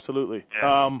mean. Absolutely.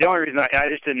 Yeah. The only reason I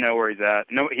just didn't know where he's at.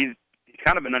 No, he's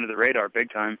kind of been under the radar big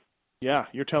time. Yeah,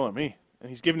 you're telling me. And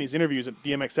he's giving these interviews at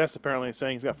DMXS apparently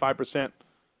saying he's got 5%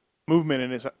 movement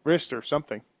in his wrist or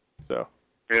something. So.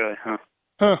 Really?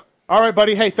 Huh. All right,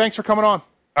 buddy. Hey, thanks for coming on.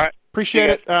 All right.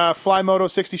 Appreciate it. Fly Moto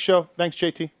 60 show. Thanks,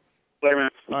 JT. Later, man.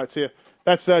 All right, see you.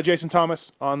 That's Jason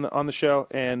Thomas on the show,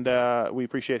 and we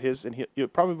appreciate his. And you're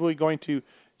probably going to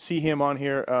see him on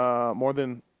here more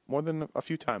than a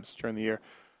few times during the year.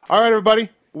 All right, everybody,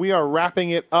 we are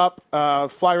wrapping it up.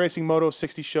 Fly Racing Moto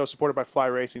 60 show, supported by Fly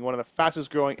Racing, one of the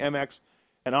fastest growing MX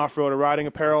and off-road riding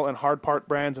apparel and hard part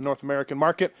brands in the North American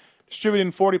market, distributed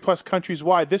in 40 plus countries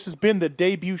wide. This has been the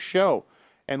debut show,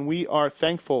 and we are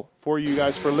thankful for you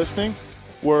guys for listening.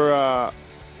 We're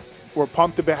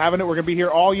pumped to be having it. We're going to be here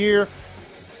all year.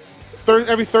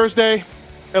 Every Thursday,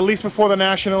 at least before the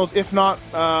Nationals, if not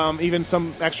even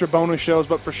some extra bonus shows.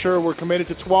 But for sure, we're committed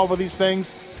to 12 of these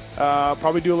things.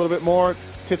 Probably do a little bit more.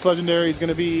 Tits Legendary is going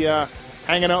to be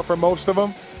hanging out for most of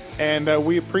them. And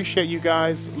we appreciate you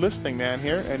guys listening, man,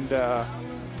 here. And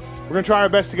we're going to try our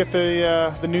best to get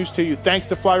the news to you. Thanks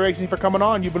to Fly Racing for coming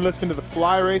on. You've been listening to the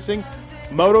Fly Racing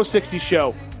Moto 60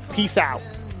 show. Peace out.